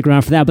definitely stick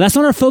around for that. But that's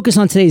not our focus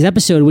on today's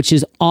episode, which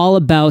is all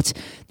about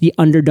the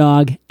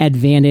underdog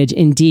advantage.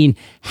 And Dean,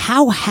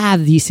 how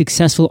have these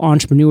successful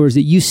entrepreneurs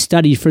that you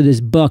studied for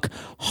this book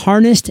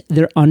harnessed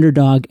their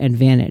underdog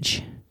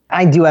advantage?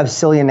 I do have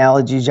silly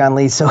analogies, John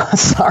Lee, so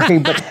sorry,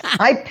 but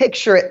I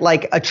picture it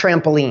like a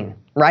trampoline,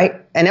 right?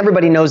 And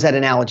everybody knows that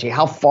analogy.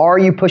 How far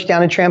you push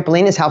down a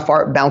trampoline is how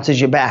far it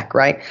bounces you back,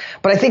 right?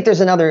 But I think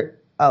there's another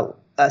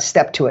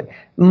step to it.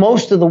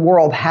 Most of the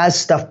world has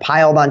stuff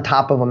piled on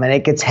top of them, and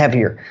it gets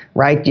heavier,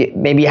 right?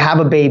 Maybe you have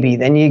a baby,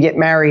 then you get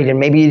married, and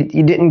maybe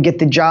you didn't get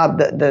the job,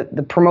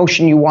 the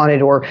promotion you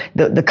wanted, or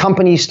the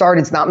company you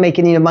started is not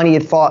making you the money you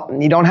thought,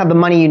 and you don't have the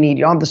money you need,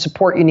 you don't have the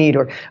support you need,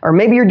 or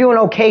maybe you're doing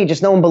okay,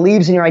 just no one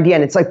believes in your idea,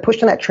 and it's like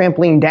pushing that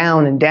trampoline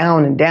down and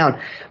down and down.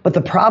 But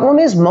the problem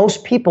is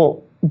most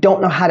people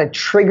don't know how to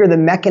trigger the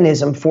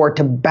mechanism for it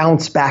to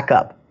bounce back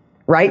up.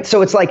 Right?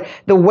 So it's like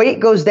the weight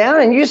goes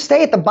down and you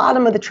stay at the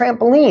bottom of the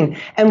trampoline.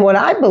 And what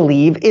I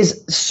believe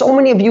is so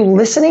many of you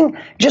listening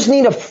just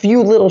need a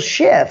few little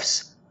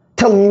shifts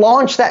to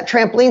launch that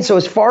trampoline. So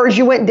as far as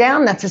you went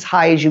down, that's as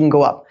high as you can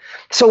go up.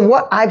 So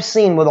what I've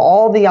seen with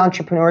all the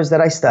entrepreneurs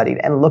that I studied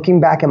and looking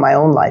back in my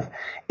own life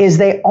is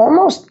they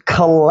almost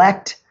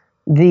collect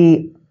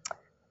the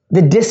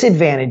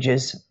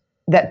disadvantages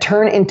that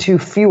turn into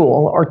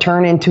fuel or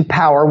turn into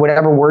power,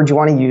 whatever word you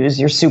want to use,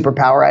 your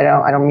superpower.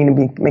 I don't mean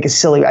to make a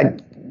silly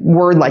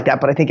word like that,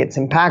 but I think it's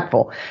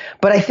impactful.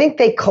 But I think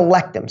they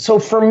collect them. So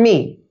for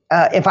me,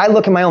 if I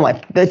look at my own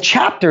life, the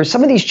chapters,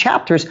 some of these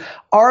chapters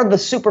are the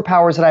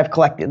superpowers that I've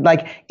collected.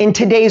 Like in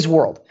today's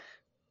world,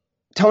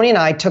 Tony and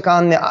I took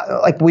on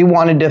we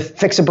wanted to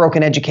fix a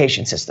broken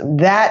education system.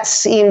 That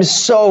seems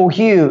so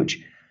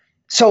huge.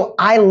 So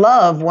I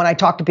love when I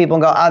talk to people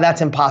and go, oh,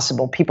 that's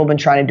impossible. People have been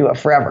trying to do it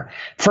forever.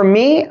 For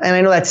me, and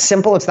I know that's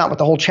simple, it's not what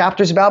the whole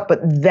chapter is about, but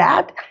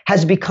that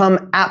has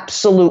become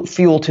absolute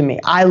fuel to me.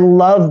 I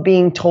love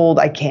being told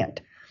I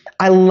can't.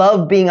 I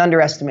love being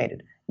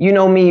underestimated. You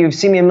know me, you've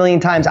seen me a million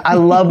times. I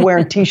love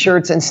wearing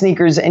t-shirts and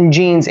sneakers and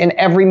jeans in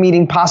every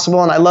meeting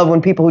possible. And I love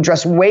when people who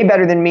dress way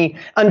better than me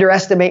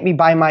underestimate me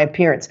by my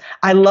appearance.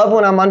 I love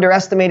when I'm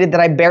underestimated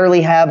that I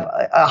barely have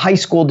a high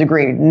school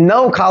degree,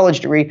 no college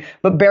degree,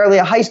 but barely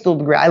a high school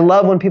degree. I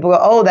love when people go,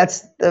 oh,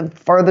 that's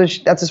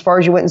as far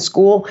as you went in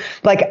school.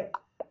 Like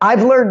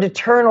I've learned to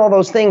turn all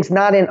those things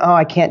not in, oh,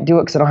 I can't do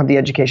it because I don't have the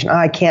education. Oh,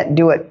 I can't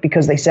do it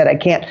because they said I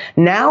can't.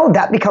 Now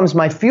that becomes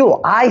my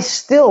fuel. I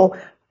still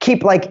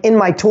keep in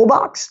my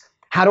toolbox.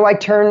 How do I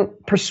turn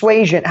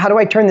persuasion? How do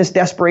I turn this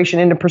desperation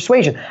into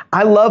persuasion?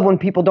 I love when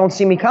people don't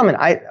see me coming.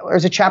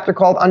 There's a chapter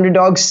called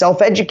Underdog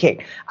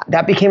Self-Educate.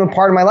 That became a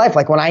part of my life.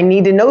 Like when I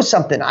need to know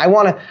something, I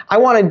want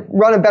to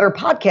run a better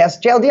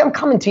podcast. JLD, I'm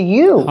coming to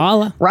you,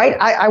 Holla. Right?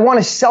 I want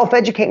to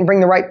self-educate and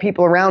bring the right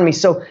people around me.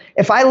 So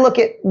if I look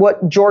at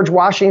what George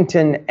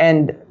Washington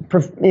and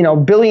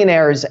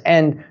billionaires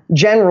and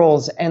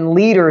generals and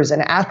leaders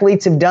and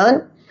athletes have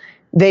done,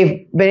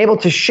 they've been able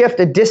to shift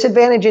a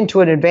disadvantage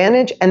into an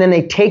advantage, and then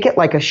they take it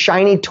like a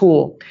shiny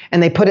tool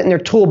and they put it in their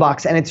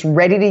toolbox and it's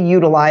ready to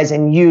utilize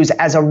and use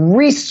as a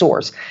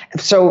resource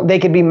so they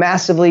could be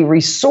massively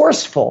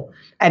resourceful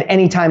at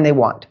any time they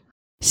want.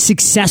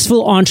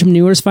 Successful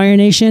entrepreneurs, Fire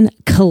Nation,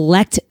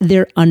 collect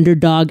their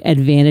underdog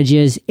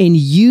advantages and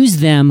use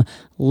them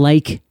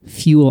like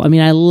fuel. I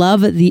mean, I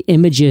love the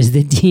images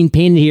that Dean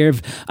painted here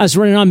of us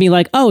running on being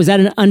like, oh, is that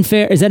an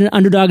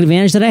underdog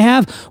advantage that I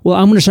have? Well,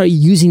 I'm going to start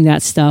using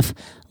that stuff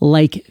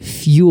like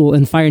fuel.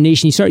 In Fire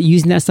Nation, you start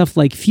using that stuff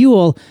like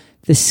fuel,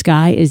 the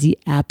sky is the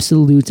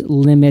absolute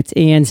limit.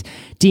 And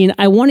Dean,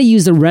 I want to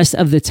use the rest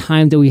of the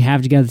time that we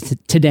have together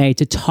today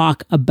to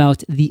talk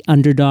about the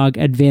underdog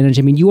advantage.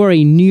 I mean, you are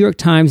a New York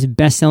Times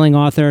bestselling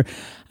author.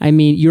 I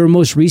mean, your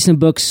most recent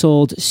book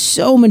sold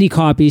so many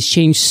copies,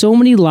 changed so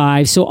many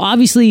lives. So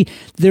obviously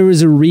there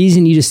was a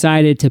reason you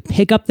decided to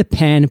pick up the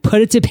pen, put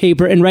it to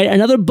paper, and write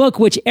another book,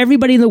 which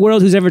everybody in the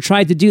world who's ever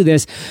tried to do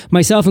this,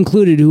 myself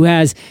included, who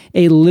has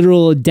a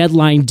literal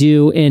deadline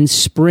due in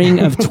spring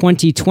of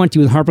 2020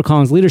 with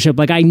HarperCollins Leadership.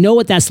 Like, I know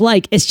what that's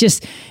like. It's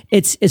just,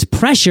 it's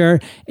pressure.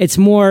 It's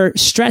more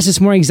stress.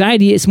 It's more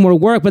anxiety. It's more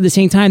work. But at the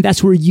same time,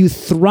 that's where you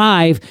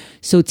thrive.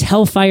 So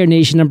tell Fire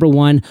Nation, number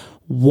one,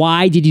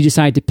 why did you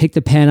decide to pick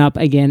the pen up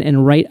again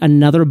and write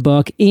another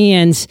book?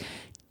 And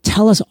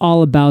tell us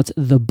all about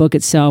the book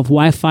itself,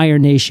 why Fire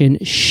Nation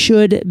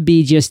should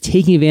be just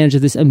taking advantage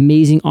of this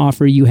amazing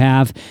offer you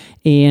have,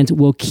 and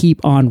we'll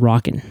keep on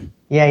rocking.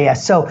 Yeah.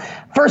 So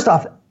first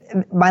off,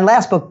 my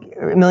last book,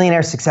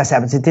 Millionaire Success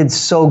Habits, it did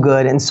so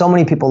good and so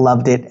many people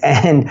loved it.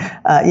 And,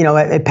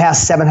 it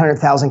passed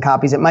 700,000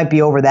 copies. It might be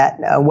over that,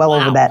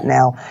 over that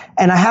now.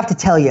 And I have to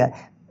tell you,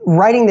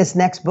 writing this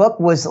next book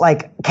was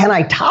like, can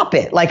I top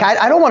it? Like,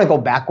 I don't want to go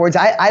backwards.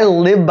 I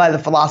live by the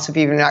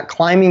philosophy of you're not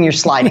climbing, you're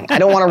sliding. I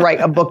don't want to write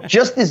a book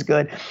just as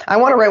good. I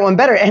want to write one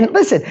better. And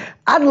listen,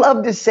 I'd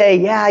love to say,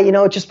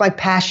 it's just my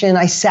passion.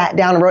 I sat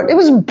down and wrote. It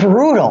was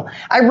brutal.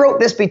 I wrote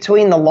this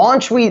between the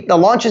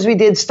launches we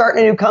did,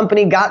 starting a new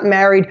company, got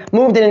married,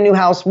 moved in a new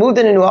house, moved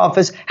in a new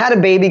office, had a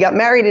baby, got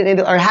married in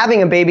Italy, or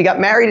having a baby, got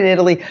married in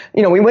Italy.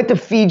 We went to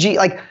Fiji,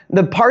 like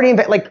the party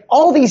event, like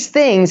all these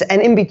things. And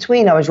in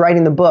between, I was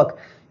writing the book.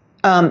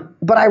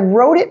 But I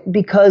wrote it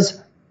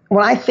because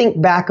when I think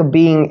back of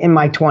being in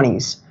my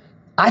 20s,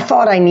 I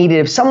thought I needed,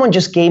 if someone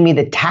just gave me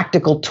the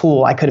tactical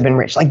tool, I could have been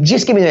rich. Like,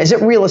 just give me that. Is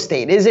it real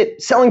estate? Is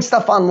it selling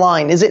stuff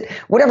online? Is it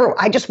whatever?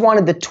 I just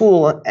wanted the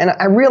tool. And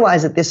I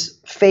realized that this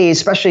phase,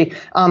 especially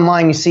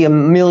online, you see a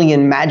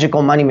million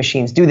magical money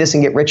machines. Do this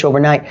and get rich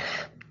overnight.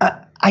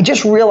 I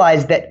just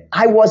realized that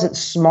I wasn't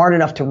smart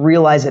enough to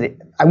realize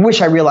it. I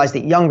wish I realized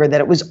it younger,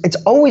 that it's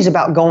always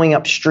about going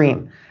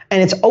upstream.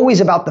 And it's always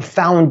about the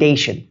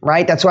foundation,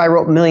 right? That's why I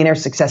wrote Millionaire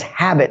Success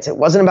Habits. It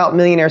wasn't about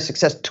millionaire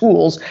success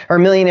tools or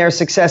millionaire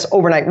success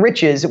overnight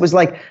riches. It was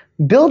like,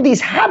 build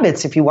these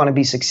habits if you want to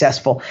be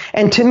successful.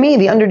 And to me,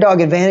 the underdog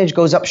advantage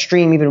goes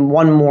upstream even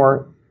one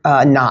more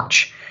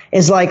notch.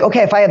 is like,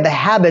 okay, if I have the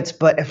habits,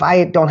 but if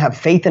I don't have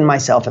faith in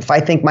myself, if I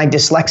think my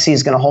dyslexia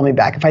is going to hold me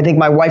back, if I think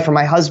my wife or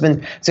my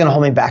husband is going to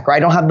hold me back, or I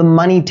don't have the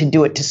money to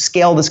do it, to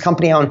scale this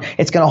company on,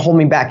 it's going to hold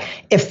me back.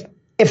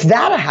 If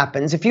that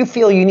happens, if you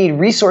feel you need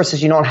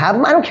resources, you don't have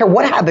them, I don't care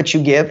what habits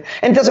you give,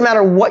 and it doesn't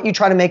matter what you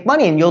try to make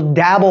money in, you'll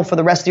dabble for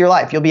the rest of your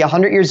life. You'll be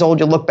 100 years old,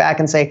 you'll look back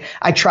and say,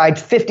 I tried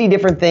 50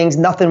 different things,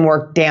 nothing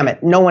worked, damn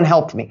it, no one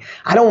helped me.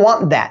 I don't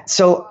want that.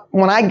 So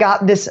when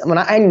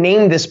I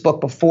named this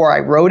book before I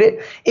wrote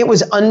it, it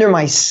was under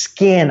my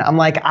skin. I'm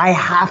like, I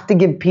have to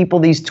give people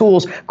these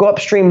tools, go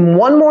upstream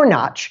one more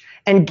notch,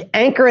 and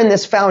anchor in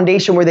this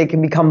foundation where they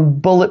can become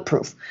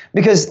bulletproof.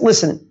 Because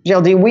listen,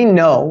 JLD, we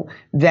know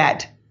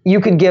that you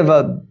could give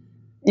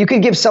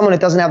someone that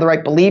doesn't have the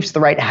right beliefs, the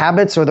right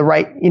habits, or the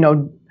right,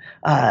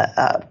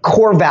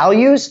 core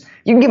values.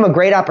 You can give them a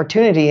great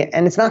opportunity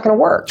and it's not going to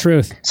work.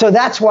 Truth. So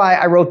that's why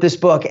I wrote this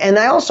book. And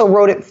I also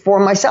wrote it for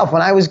myself.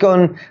 When I was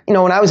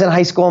when I was in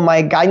high school,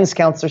 my guidance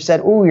counselor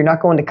said, "Ooh, you're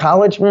not going to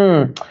college?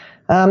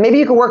 Maybe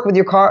you could work with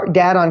your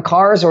dad on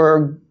cars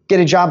or get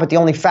a job at the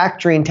only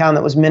factory in town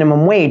that was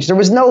minimum wage." There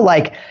was no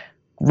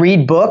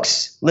read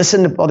books, there's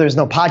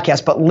no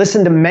podcast, but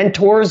listen to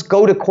mentors,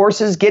 go to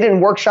courses, get in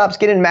workshops,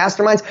 get in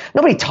masterminds.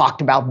 Nobody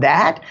talked about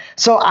that.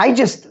 So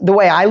the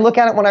way I look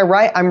at it when I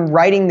write, I'm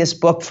writing this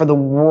book for the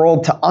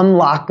world to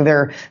unlock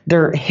their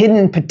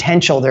hidden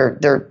potential,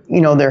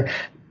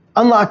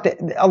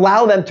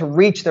 allow them to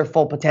reach their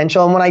full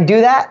potential. And when I do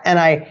that and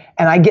I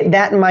get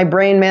that in my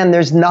brain, man,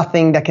 there's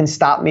nothing that can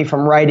stop me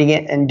from writing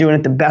it and doing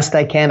it the best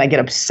I can. I get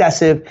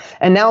obsessive.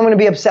 And now I'm going to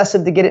be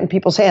obsessive to get it in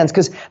people's hands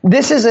because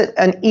this is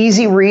an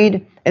easy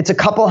read. It's a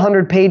couple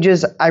hundred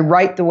pages. I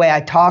write the way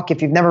I talk.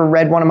 If you've never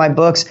read one of my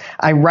books,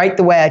 I write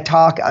the way I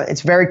talk.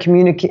 It's very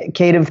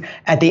communicative.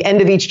 At the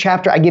end of each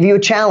chapter, I give you a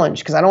challenge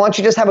because I don't want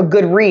you to just have a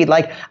good read.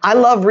 I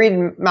love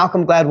reading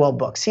Malcolm Gladwell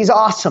books. He's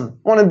awesome.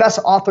 One of the best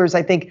authors,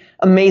 I think,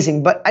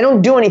 amazing. But I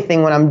don't do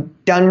anything when I'm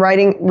done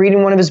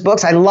reading one of his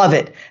books. I love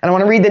it. And I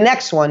want to read the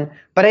next one,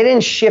 but I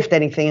didn't shift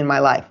anything in my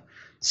life.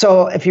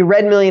 So if you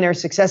read Millionaire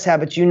Success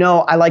Habits,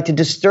 I like to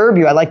disturb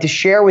you. I like to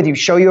share with you,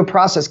 show you a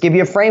process, give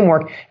you a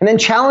framework, and then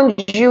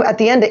challenge you at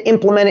the end to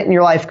implement it in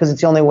your life because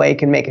it's the only way you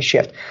can make a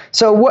shift.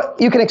 So what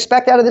you can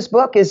expect out of this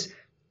book is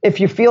if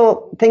you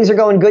feel things are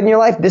going good in your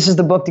life, this is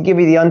the book to give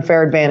you the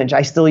unfair advantage.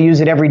 I still use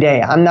it every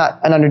day. I'm not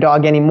an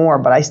underdog anymore,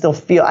 but I still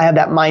feel I have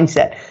that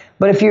mindset.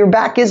 But if your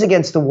back is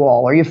against the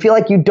wall or you feel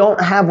like you don't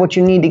have what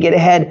you need to get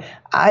ahead,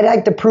 I'd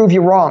like to prove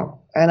you wrong.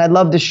 And I'd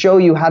love to show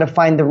you how to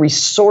find the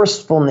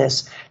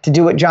resourcefulness to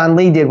do what John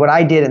Lee did, what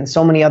I did, and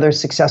so many other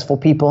successful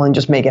people, and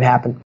just make it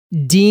happen.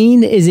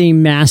 Dean is a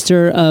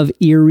master of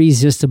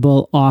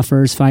irresistible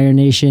offers, Fire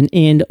Nation.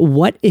 And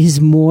what is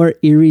more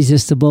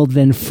irresistible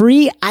than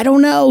free? I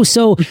don't know.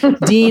 So,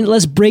 Dean,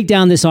 let's break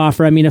down this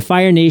offer. I mean, a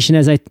Fire Nation,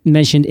 as I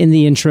mentioned in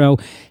the intro,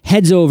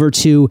 heads over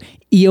to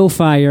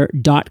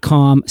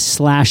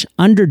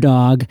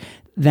eofire.com/underdog.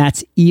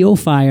 That's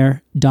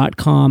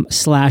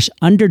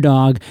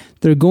eofire.com/underdog.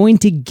 They're going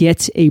to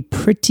get a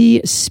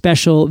pretty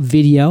special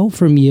video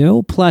from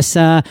you, plus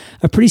a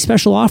pretty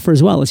special offer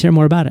as well. Let's hear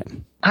more about it.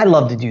 I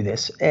love to do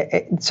this.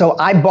 So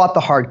I bought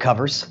the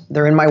hardcovers.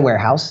 They're in my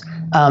warehouse.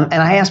 And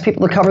I asked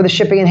people to cover the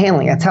shipping and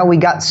handling. That's how we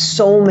got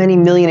so many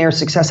Millionaire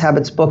Success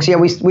Habits books. Yeah,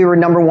 we were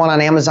number one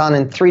on Amazon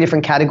in 3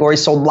 different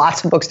categories, sold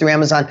lots of books through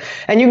Amazon.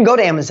 And you can go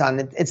to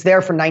Amazon. It's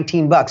there for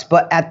 $19.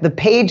 But at the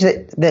page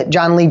that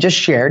John Lee just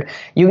shared,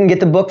 you can get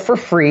the book for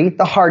free,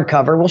 the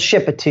hardcover. We'll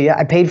ship it to you.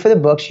 I paid for the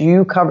books.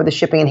 You cover the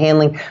shipping and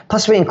handling.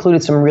 Plus, we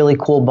included some really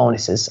cool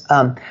bonuses.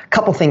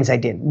 Couple things I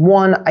did.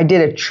 One, I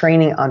did a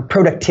training on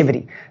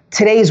productivity.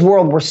 Today's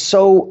world, we're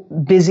so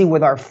busy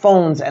with our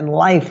phones and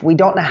life, we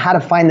don't know how to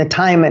find the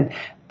time. And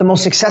the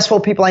most successful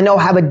people I know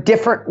have a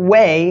different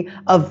way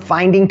of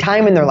finding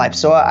time in their life.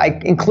 So I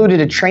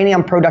included a training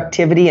on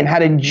productivity and how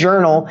to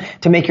journal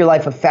to make your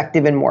life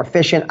effective and more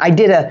efficient. I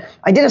did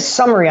a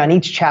summary on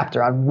each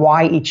chapter, on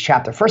why each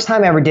chapter. First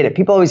time I ever did it.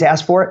 People always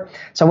ask for it.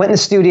 So I went in the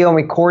studio and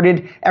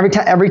recorded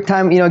every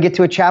time get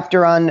to a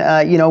chapter on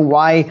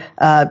why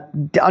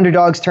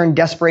underdogs turn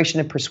desperation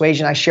into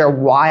persuasion. I share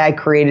why I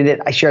created it.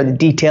 I share the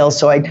details.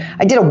 So I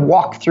did a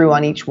walkthrough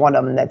on each one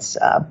of them. That's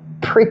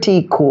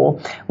pretty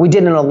cool. We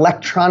did an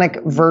electronic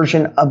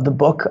version of the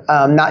book,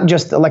 not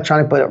just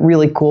electronic, but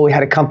really cool. We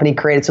had a company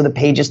create it so the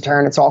pages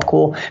turn. It's all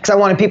cool because I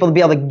wanted people to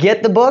be able to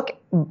get the book.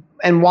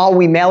 And while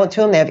we mail it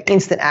to them, they have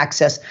instant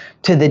access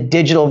to the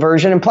digital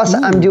version. And plus,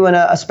 I'm doing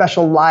a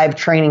special live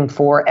training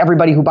for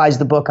everybody who buys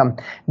the book. I'm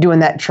doing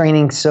that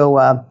training. So,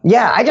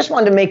 I just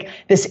wanted to make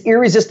this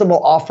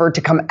irresistible offer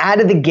to come out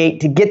of the gate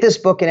to get this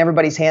book in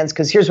everybody's hands.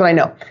 Because here's what I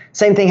know.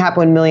 Same thing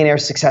happened with Millionaire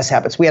Success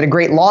Habits. We had a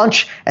great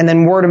launch, and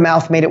then word of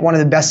mouth made it one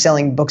of the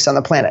best-selling books on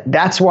the planet.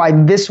 That's why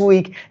this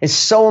week is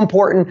so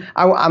important.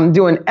 I'm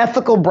doing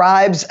ethical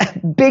bribes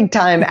big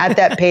time at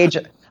that page.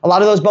 A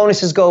lot of those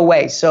bonuses go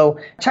away. So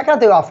check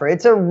out the offer.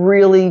 It's a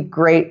really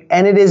great,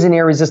 and it is an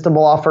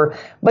irresistible offer.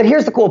 But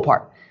here's the cool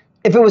part.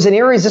 If it was an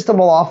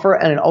irresistible offer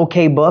and an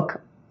okay book,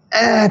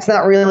 it's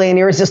not really an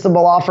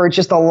irresistible offer. It's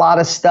just a lot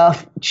of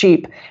stuff,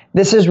 cheap.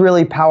 This is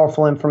really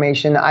powerful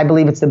information. I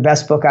believe it's the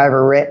best book I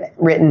ever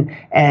written,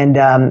 and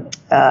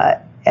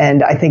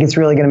I think it's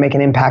really going to make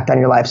an impact on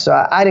your life.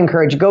 So I'd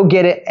encourage you, go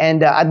get it.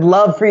 And I'd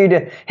love for you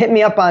to hit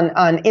me up on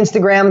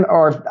Instagram,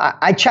 or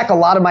I check a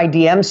lot of my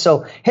DMs.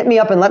 So hit me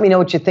up and let me know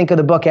what you think of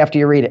the book after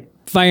you read it.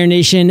 Fire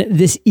Nation,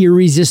 this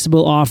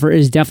irresistible offer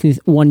is definitely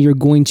one you're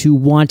going to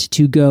want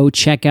to go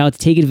check out,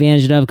 take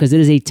advantage of, because it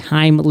is a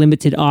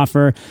time-limited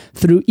offer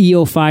through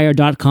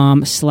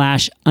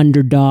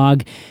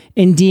eofire.com/underdog.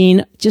 And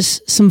Dean,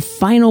 just some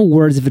final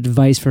words of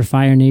advice for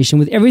Fire Nation.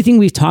 With everything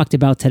we've talked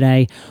about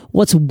today,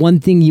 what's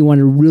one thing you want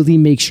to really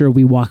make sure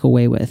we walk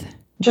away with?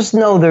 Just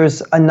know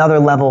there's another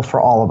level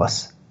for all of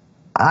us.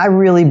 I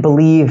really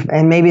believe,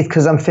 and maybe it's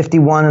because I'm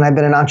 51 and I've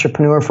been an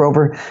entrepreneur for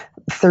over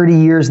 30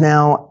 years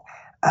now,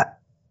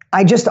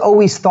 I just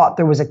always thought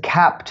there was a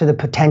cap to the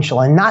potential,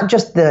 and not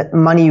just the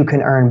money you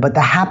can earn, but the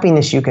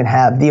happiness you can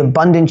have, the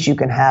abundance you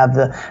can have,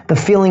 the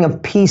feeling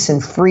of peace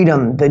and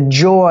freedom, the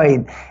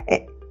joy.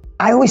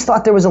 I always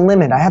thought there was a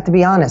limit. I have to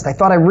be honest. I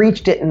thought I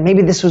reached it and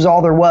maybe this was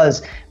all there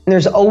was. And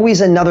there's always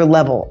another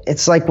level.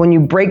 It's like when you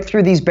break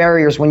through these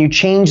barriers, when you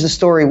change the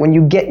story, when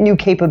you get new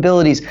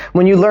capabilities,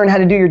 when you learn how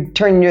to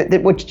turn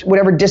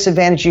whatever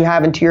disadvantage you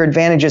have into your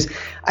advantages.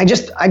 I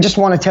just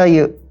want to tell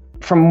you,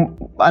 from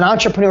an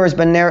entrepreneur who's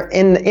been there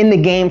in the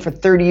game for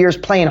 30 years,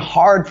 playing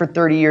hard for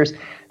 30 years,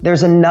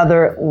 there's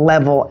another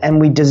level, and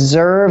we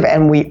deserve it,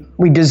 and we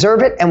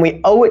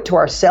owe it to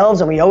ourselves,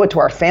 and we owe it to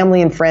our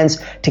family and friends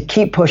to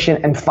keep pushing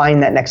and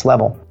find that next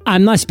level.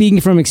 I'm not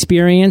speaking from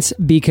experience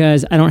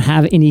because I don't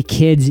have any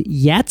kids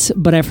yet,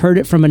 but I've heard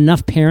it from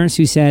enough parents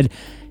who said,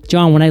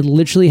 John, when I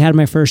literally had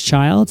my first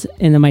child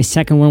and then my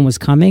second one was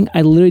coming,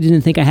 I literally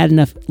didn't think I had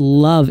enough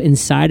love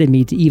inside of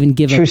me to even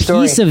give a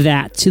piece of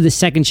that to the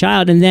second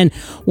child. And then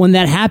when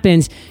that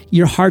happens,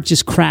 your heart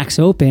just cracks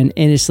open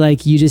and it's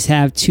like you just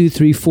have 2,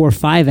 3, 4,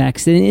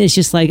 5x. And it's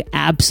just like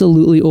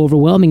absolutely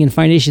overwhelming. And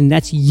Fire Nation,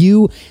 that's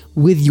you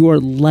with your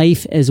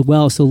life as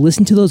well. So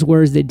listen to those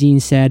words that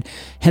Dean said.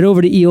 Head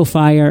over to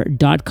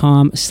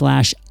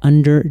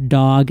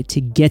eofire.com/underdog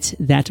to get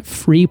that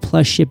free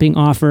plus shipping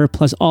offer,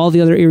 plus all the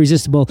other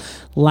irresistible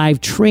live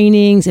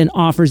trainings and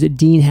offers that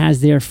Dean has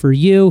there for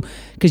you,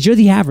 because you're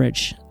the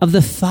average of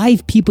the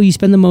 5 people you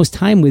spend the most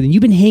time with. And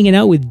you've been hanging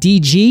out with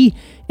DG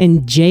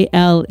and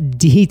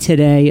JLD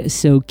today,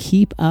 so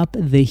keep up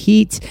the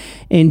heat.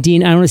 And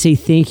Dean, I want to say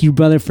thank you,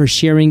 brother, for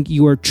sharing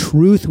your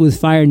truth with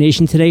Fire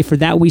Nation today. For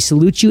that, we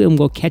salute you, and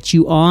we'll catch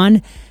you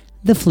on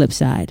the flip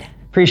side.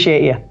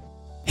 Appreciate you.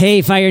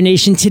 Hey, Fire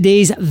Nation,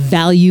 today's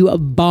value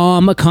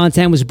bomb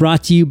content was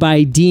brought to you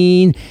by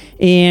Dean.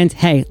 And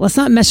hey, let's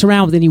not mess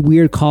around with any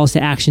weird calls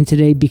to action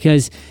today,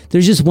 because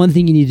there's just one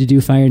thing you need to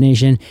do, Fire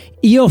Nation.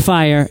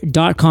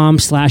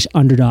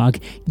 eofire.com/underdog.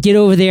 Get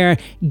over there,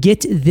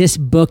 get this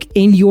book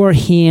in your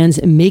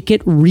hands, make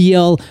it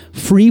real,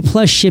 free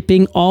plus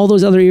shipping, all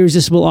those other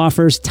irresistible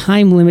offers,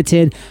 time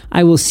limited.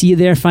 I will see you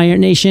there, Fire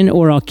Nation,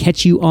 or I'll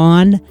catch you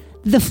on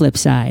the flip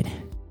side.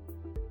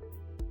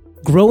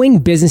 Growing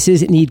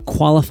businesses need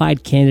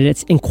qualified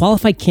candidates, and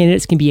qualified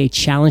candidates can be a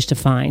challenge to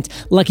find.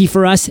 Lucky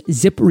for us,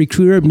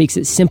 ZipRecruiter makes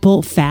it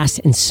simple,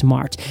 fast, and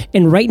smart.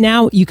 And right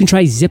now, you can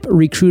try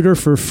ZipRecruiter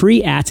for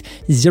free at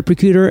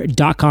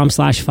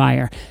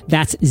ZipRecruiter.com/fire.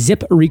 That's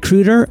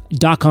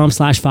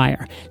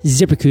ZipRecruiter.com/fire.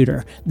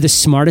 ZipRecruiter, the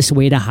smartest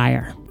way to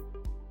hire.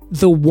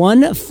 The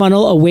One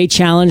Funnel Away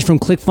Challenge from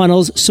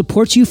ClickFunnels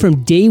supports you from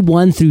day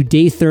 1 through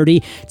day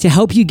 30 to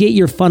help you get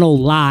your funnel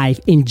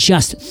live in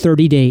just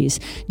 30 days.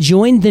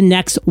 Join the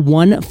next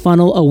One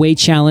Funnel Away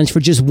Challenge for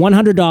just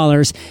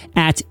 $100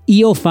 at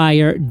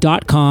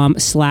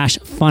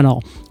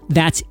eofire.com/funnel.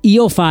 That's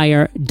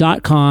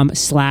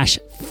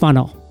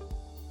eofire.com/funnel.